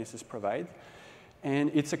that Kinesis provides.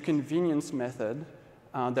 And it's a convenience method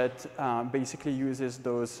that basically uses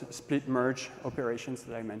those split merge operations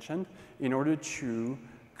that I mentioned in order to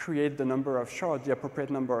create the number of shards, the appropriate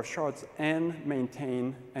number of shards, and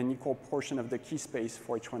maintain an equal portion of the key space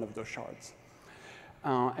for each one of those shards.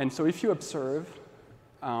 And so if you observe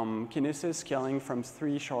Kinesis scaling from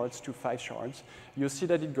 3 shards to 5 shards, you'll see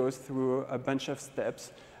that it goes through a bunch of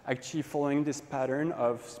steps, actually following this pattern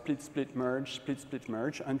of split, split, merge,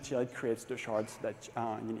 until it creates the shards that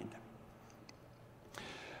you need.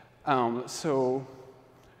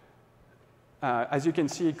 As you can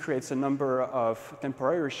see, it creates a number of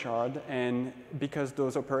temporary shards, and because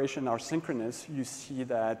those operations are synchronous, you see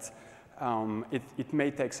that it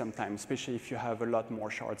may take some time, especially if you have a lot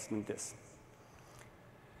more shards than this.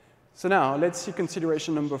 So now, let's see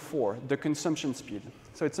consideration number 4, the consumption speed.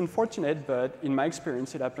 So it's unfortunate, but in my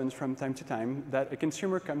experience, it happens from time to time that a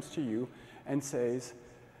consumer comes to you and says,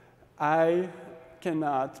 I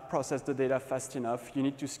cannot process the data fast enough. You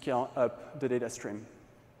need to scale up the data stream.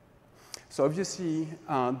 So obviously,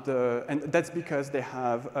 and that's because they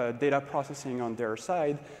have data processing on their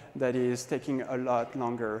side that is taking a lot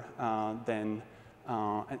longer and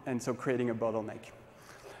so creating a bottleneck.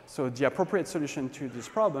 So the appropriate solution to this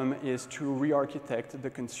problem is to re-architect the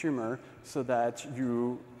consumer so that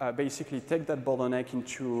you basically take that bottleneck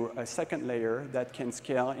into a second layer that can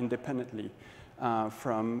scale independently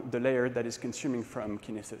from the layer that is consuming from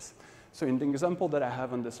Kinesis. So in the example that I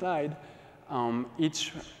have on the slide,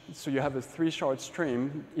 so you have a 3-shard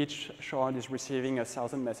stream. Each shard is receiving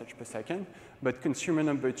 1,000 messages per second, but consumer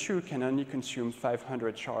number 2 can only consume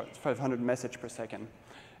 500 messages per second.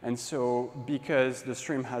 And so because the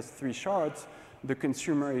stream has 3 shards, the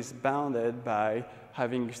consumer is bounded by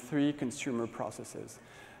having 3 consumer processes.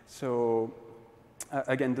 So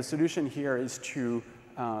again, the solution here is to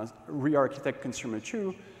re-architect consumer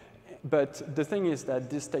 2, but the thing is that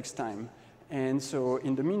this takes time. And so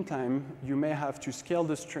in the meantime, you may have to scale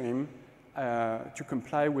the stream to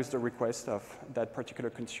comply with the request of that particular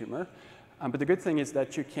consumer. But the good thing is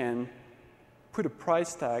that you can put a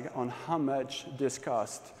price tag on how much this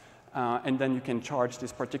costs, and then you can charge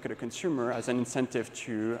this particular consumer as an incentive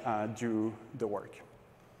to do the work.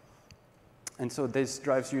 And so this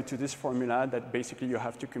drives you to this formula that basically you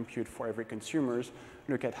have to compute for every consumer,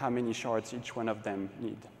 look at how many shards each one of them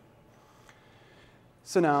need.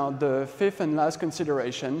 So now the 5th and last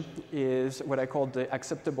consideration is what I call the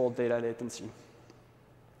acceptable data latency.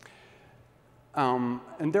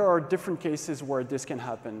 And there are different cases where this can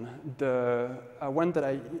happen. The one that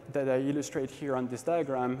I illustrate here on this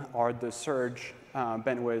diagram are the surge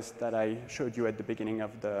bandwidths that I showed you at the beginning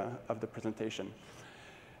of the presentation.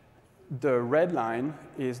 The red line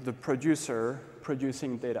is the producer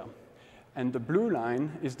producing data. And the blue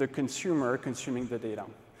line is the consumer consuming the data.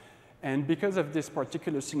 And because of these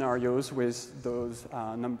particular scenarios with those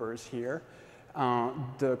numbers here,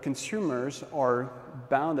 the consumers are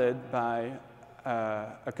bounded by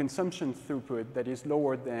a consumption throughput that is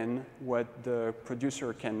lower than what the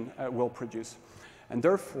producer will produce. And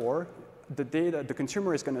therefore, the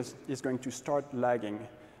consumer is going to start lagging.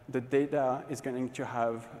 The data is going to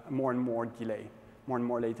have more and more delay, more and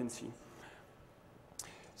more latency.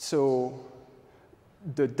 So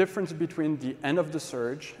the difference between the end of the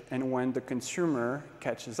surge and when the consumer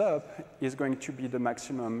catches up is going to be the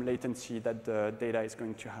maximum latency that the data is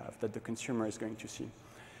going to have, that the consumer is going to see.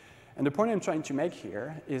 And the point I'm trying to make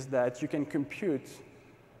here is that you can compute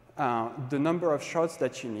the number of shards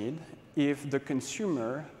that you need if the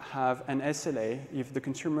consumer have an SLA, if the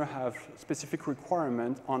consumer have specific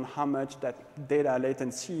requirement on how much that data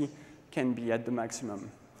latency can be at the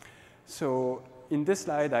maximum. So in this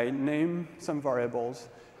slide, I name some variables,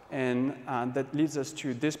 and that leads us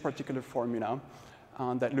to this particular formula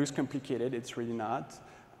that looks complicated. It's really not.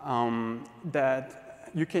 That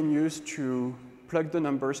you can use to plug the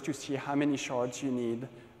numbers to see how many shards you need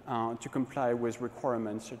to comply with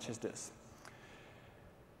requirements such as this.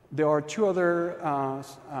 There are two other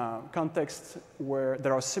contexts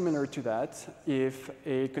that are similar to that. If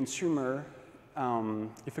a consumer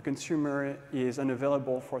is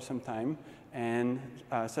unavailable for some time and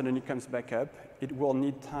suddenly comes back up, it will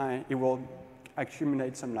need time. It will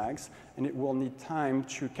accumulate some lags, and it will need time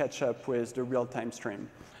to catch up with the real-time stream.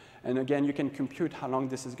 And again, you can compute how long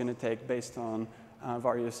this is going to take based on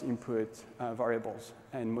various input variables,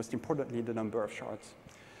 and most importantly, the number of shards.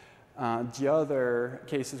 The other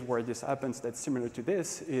cases where this happens that's similar to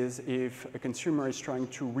this is if a consumer is trying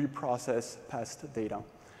to reprocess past data.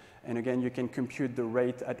 And again, you can compute the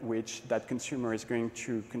rate at which that consumer is going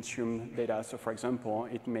to consume data. So for example,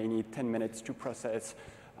 it may need 10 minutes to process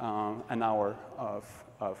an hour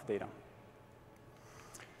of data.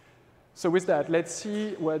 So with that, let's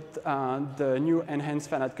see what the new enhanced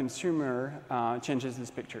FANAT consumer changes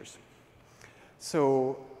these pictures.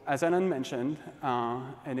 So as Alan mentioned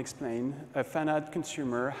and explained, a FANAT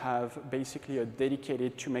consumer have basically a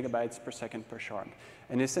dedicated 2 megabytes per second per shard.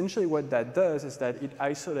 And essentially what that does is that it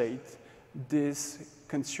isolates this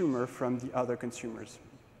consumer from the other consumers.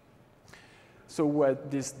 So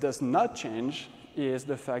what this does not change is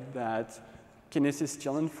the fact that Kinesis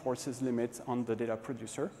still enforces limits on the data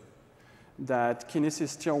producer, that Kinesis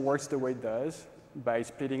still works the way it does by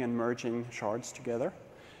splitting and merging shards together.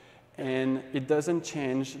 And it doesn't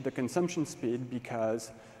change the consumption speed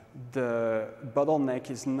because the bottleneck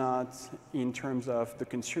is not in terms of the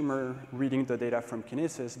consumer reading the data from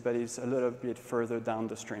Kinesis, but it's a little bit further down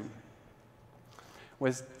the stream.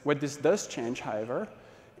 What this does change, however,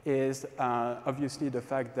 is obviously the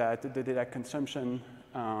fact that the data consumption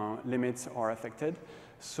limits are affected.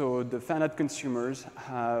 So the FANAT consumers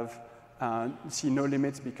see no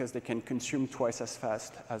limits because they can consume twice as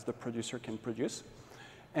fast as the producer can produce.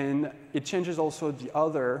 And it changes also the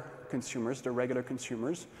other consumers, the regular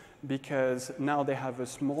consumers, because now they have a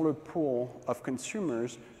smaller pool of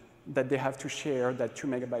consumers that they have to share that 2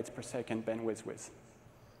 megabytes per second bandwidth with.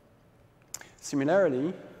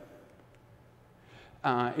 Similarly,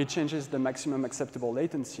 it changes the maximum acceptable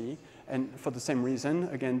latency. And for the same reason,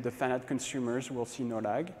 again, the FANAT consumers will see no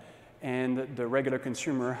lag. And the regular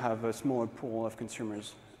consumer have a smaller pool of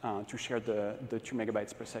consumers to share the 2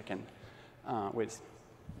 megabytes per second with.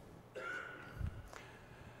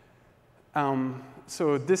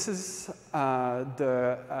 So this is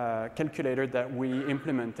the calculator that we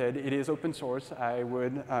implemented. It is open source. I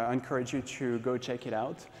would encourage you to go check it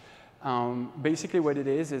out. Basically what it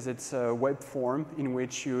is it's a web form in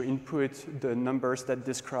which you input the numbers that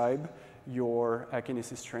describe your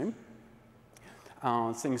Kinesis stream.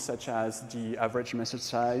 Things such as the average message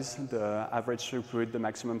size, the average throughput, the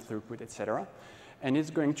maximum throughput, etc. And it's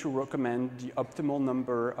going to recommend the optimal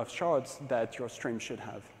number of shards that your stream should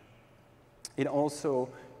have. It also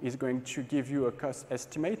is going to give you a cost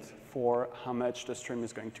estimate for how much the stream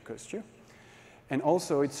is going to cost you. And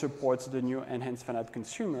also, it supports the new enhanced FANAT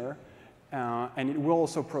consumer. And it will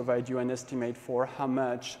also provide you an estimate for how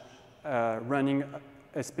much running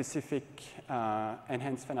a specific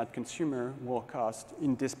enhanced FANAT consumer will cost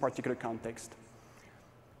in this particular context.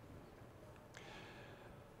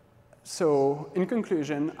 So in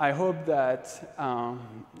conclusion, I hope that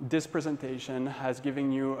this presentation has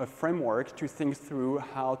given you a framework to think through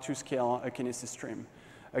how to scale a Kinesis stream.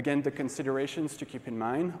 Again, the considerations to keep in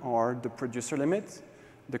mind are the producer limit,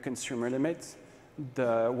 the consumer limit,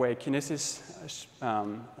 the way Kinesis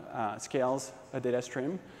scales a data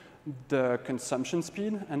stream, the consumption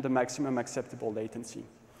speed, and the maximum acceptable latency.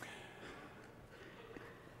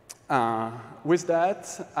 With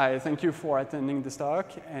that, I thank you for attending this talk.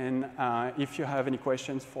 And if you have any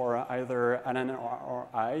questions for either Alan or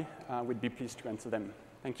I, we'd be pleased to answer them.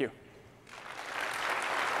 Thank you.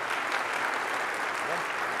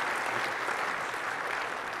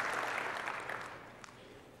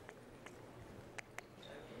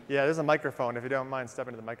 Yeah, there's a microphone. If you don't mind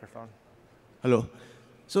stepping to the microphone. Hello.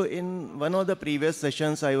 So in one of the previous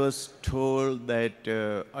sessions, I was told that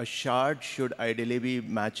a shard should ideally be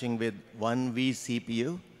matching with 1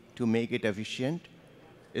 vCPU to make it efficient.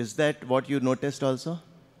 Is that what you noticed also?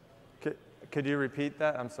 Could you repeat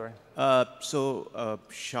that? I'm sorry.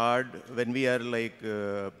 Shard, when we are like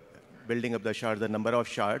building up the shards, the number of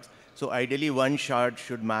shards. So ideally, one shard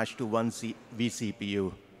should match to one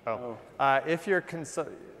vCPU. If you're,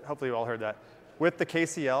 hopefully you all heard that. With the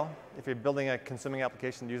KCL, if you're building a consuming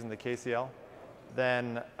application using the KCL,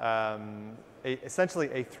 then essentially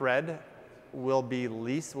a thread will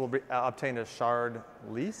obtain a shard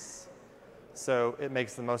lease. So it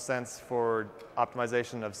makes the most sense for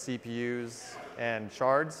optimization of CPUs and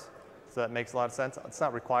shards. So that makes a lot of sense. It's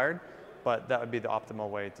not required, but that would be the optimal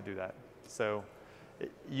way to do that. So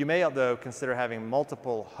you may, though, consider having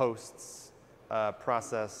multiple hosts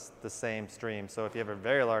process the same stream. So if you have a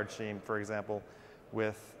very large stream, for example,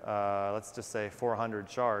 with, let's just say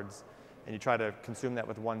 400 shards, and you try to consume that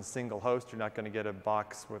with one single host, you're not going to get a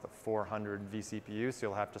box with 400 vCPUs, so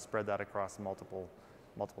you'll have to spread that across multiple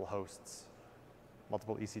hosts,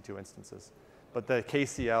 multiple EC2 instances. But the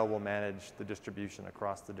KCL will manage the distribution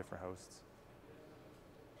across the different hosts.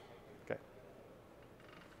 Okay.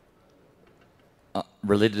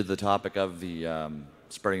 Related to the topic of the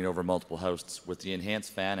spreading it over multiple hosts, with the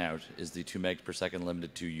enhanced fan-out, is the 2 megs per second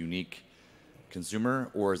limited to unique consumer,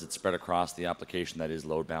 or is it spread across the application that is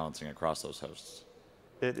load balancing across those hosts?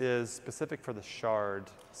 It is specific for the shard.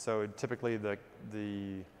 So typically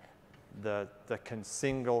the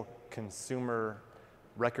single consumer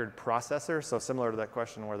record processor, so similar to that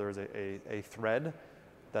question where there's a thread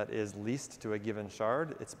that is leased to a given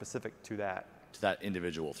shard, it's specific to that. To that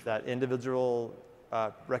individual thread. That individual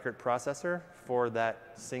record processor for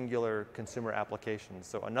that singular consumer application.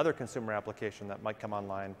 So another consumer application that might come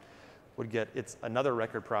online would get another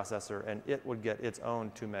record processor, and it would get its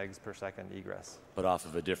own 2 megs per second egress. But off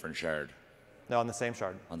of a different shard. No, on the same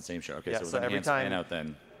shard. On the same shard. Okay, Yeah, so with so every enhanced time- fan-out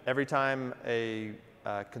then. Every time a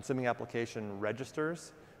consuming application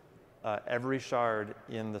registers, every shard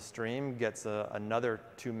in the stream gets another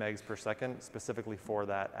 2 megs per second specifically for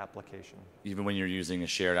that application. Even when you're using a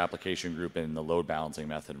shared application group in the load balancing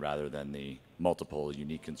method rather than the multiple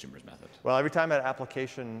unique consumers method. Well, every time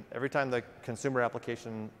the consumer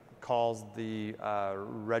application calls the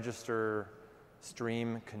register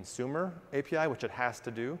stream consumer API, which it has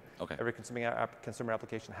to do. Okay. Every consumer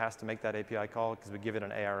application has to make that API call because we give it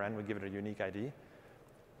an ARN, we give it a unique ID.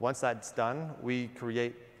 Once that's done, we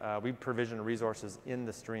provision resources in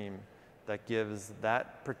the stream that gives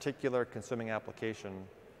that particular consuming application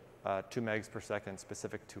 2 megs per second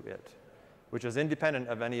specific to it, which is independent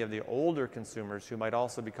of any of the older consumers who might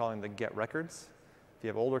also be calling the get records. If you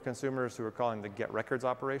have older consumers who are calling the get records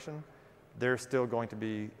operation, they're still going to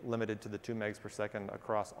be limited to the 2 megs per second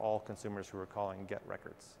across all consumers who are calling get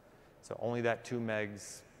records. So only that 2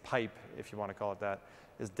 megs pipe, if you want to call it that,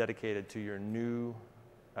 is dedicated to your new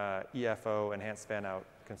EFO, enhanced fan-out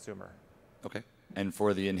consumer. Okay. And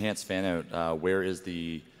for the enhanced fan-out, where is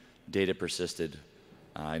the data persisted?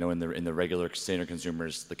 I know in the regular standard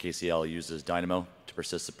consumers, the KCL uses Dynamo to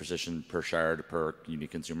persist the precision per shard per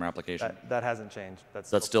unique consumer application. That hasn't changed.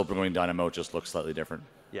 That's still going Dynamo, it just looks slightly different.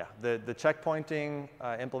 Yeah, the checkpointing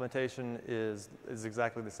implementation is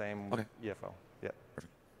exactly the same with EFO. Yeah.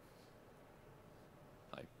 Perfect.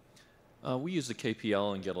 Hi. We use the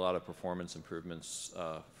KPL and get a lot of performance improvements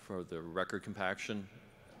for the record compaction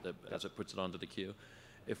as it puts it onto the queue.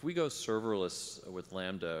 If we go serverless with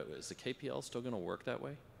Lambda, is the KPL still going to work that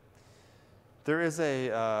way? There is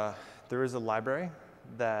a library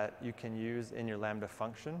that you can use in your Lambda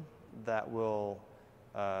function that will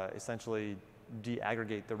essentially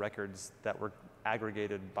deaggregate the records that were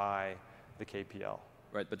aggregated by the KPL.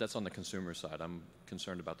 Right, but that's on the consumer side. I'm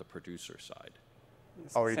concerned about the producer side.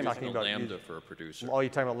 Oh, are you talking about Lambda for a producer? Oh, you're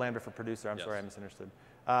talking about Lambda for producer. I'm sorry, I misunderstood.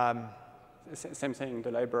 Same thing, the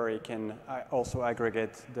library can also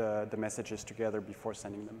aggregate the messages together before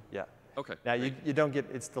sending them. Yeah. Okay. Now you don't get,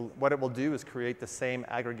 what it will do is create the same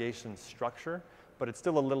aggregation structure, but it's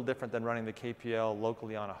still a little different than running the KPL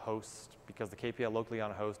locally on a host, because the KPL locally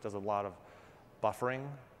on a host does a lot of buffering,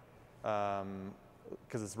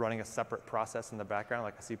 because it's running a separate process in the background,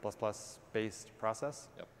 like a C++ based process,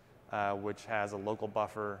 which has a local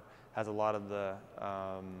buffer, has a lot of the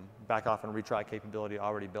back off and retry capability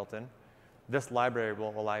already built in. This library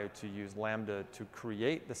will allow you to use Lambda to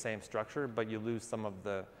create the same structure, but you lose some of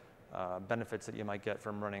the benefits that you might get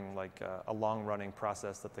from running like a long-running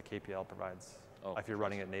process that the KPL provides if you're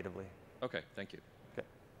running it natively. Okay, thank you. Okay.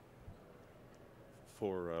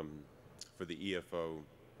 For the EFO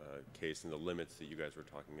case and the limits that you guys were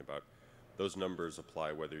talking about, those numbers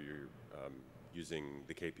apply whether you're using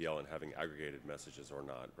the KPL and having aggregated messages or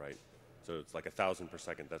not, right? So it's like 1,000 per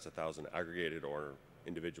second, that's 1,000 aggregated or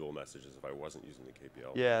individual messages if I wasn't using the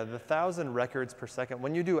KPL. Yeah, the 1,000 records per second.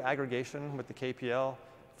 When you do aggregation with the KPL,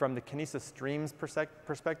 from the Kinesis streams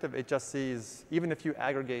perspective, it just sees, even if you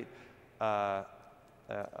aggregate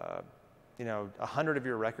 100 of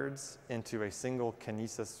your records into a single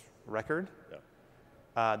Kinesis record,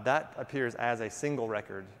 Yeah. that appears as a single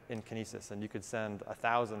record in Kinesis, and you could send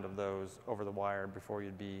 1,000 of those over the wire before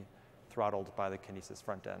you'd be throttled by the Kinesis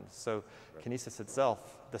front end. So Kinesis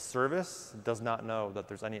itself, the service, does not know that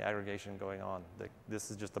there's any aggregation going on.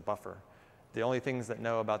 This is just a buffer. The only things that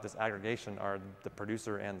know about this aggregation are the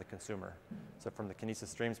producer and the consumer. So from the Kinesis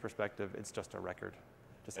Streams perspective, it's just a record.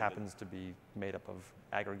 Just happens to be made up of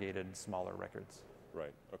aggregated smaller records.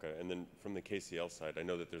 Right, okay. And then from the KCL side, I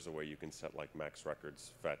know that there's a way you can set like max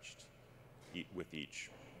records fetched with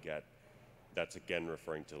each get. That's again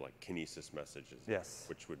referring to like Kinesis messages. Yes.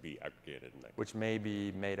 Which would be aggregated in that. Which may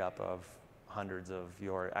be made up of hundreds of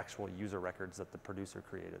your actual user records that the producer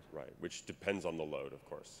created. Right, which depends on the load, of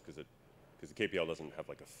course, because the KPL doesn't have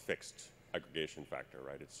like a fixed aggregation factor,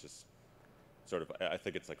 right? It's just sort of, I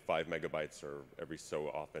think it's like 5 megabytes, or every so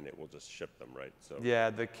often it will just ship them, right? So yeah,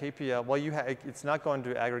 the KPL, well, it's not going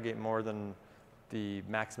to aggregate more than the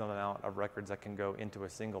maximum amount of records that can go into a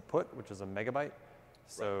single put, which is a megabyte.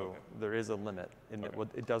 So Right, okay. there is a limit, and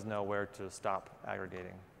it does know where to stop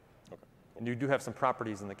aggregating. Okay. And you do have some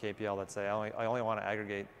properties in the KPL that say, I only want to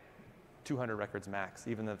aggregate 200 records max.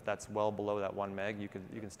 Even if that's well below that 1 meg, you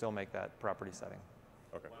can still make that property setting.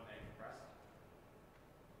 Okay. 1 meg compressed?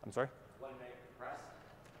 I'm sorry? 1 meg compressed?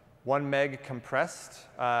 1 meg compressed.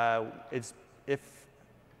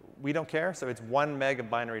 We don't care, so it's 1 meg of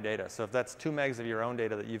binary data. So if that's 2 megs of your own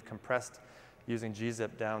data that you've compressed using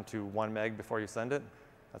gzip down to 1 meg before you send it,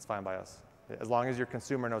 that's fine by us. As long as your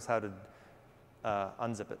consumer knows how to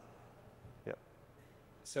unzip it. Yep.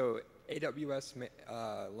 So AWS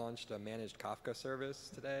launched a managed Kafka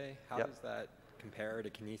service today. How Yep. does that compare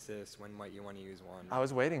to Kinesis? When might you want to use one? I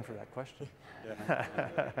was waiting for that question. So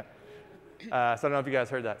I don't know if you guys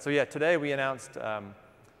heard that. So yeah, today we announced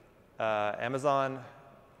Amazon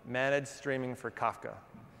managed streaming for Kafka.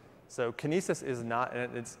 So Kinesis is not,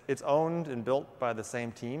 and it's owned and built by the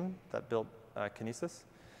same team that built Kinesis.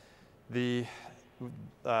 The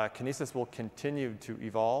Kinesis will continue to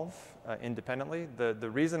evolve independently. The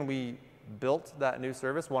reason we built that new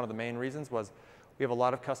service, one of the main reasons, was we have a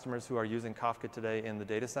lot of customers who are using Kafka today in the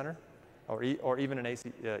data center, or even in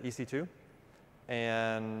EC2.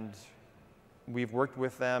 And we've worked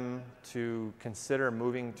with them to consider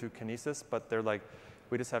moving to Kinesis, but they're like,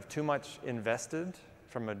 we just have too much invested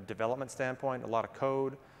from a development standpoint, a lot of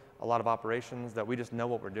code, a lot of operations that we just know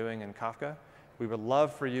what we're doing in Kafka. We would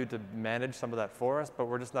love for you to manage some of that for us, but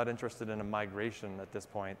we're just not interested in a migration at this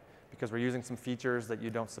point because we're using some features that you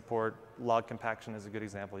don't support. Log compaction is a good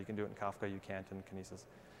example. You can do it in Kafka, you can't in Kinesis.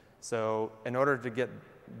 So in order to get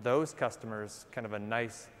those customers kind of a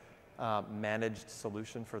nice managed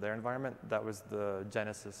solution for their environment, that was the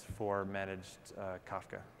genesis for managed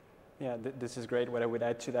Kafka. Yeah, this is great. What I would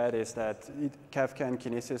add to that is that Kafka and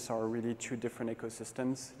Kinesis are really two different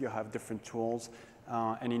ecosystems. You have different tools,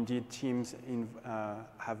 and indeed teams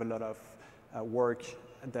have a lot of work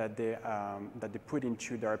that they put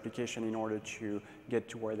into their application in order to get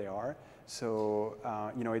to where they are. So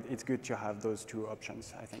it's good to have those two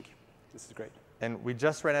options, I think. This is great. And we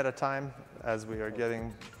just ran out of time as we are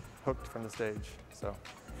getting hooked from the stage. So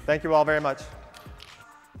thank you all very much.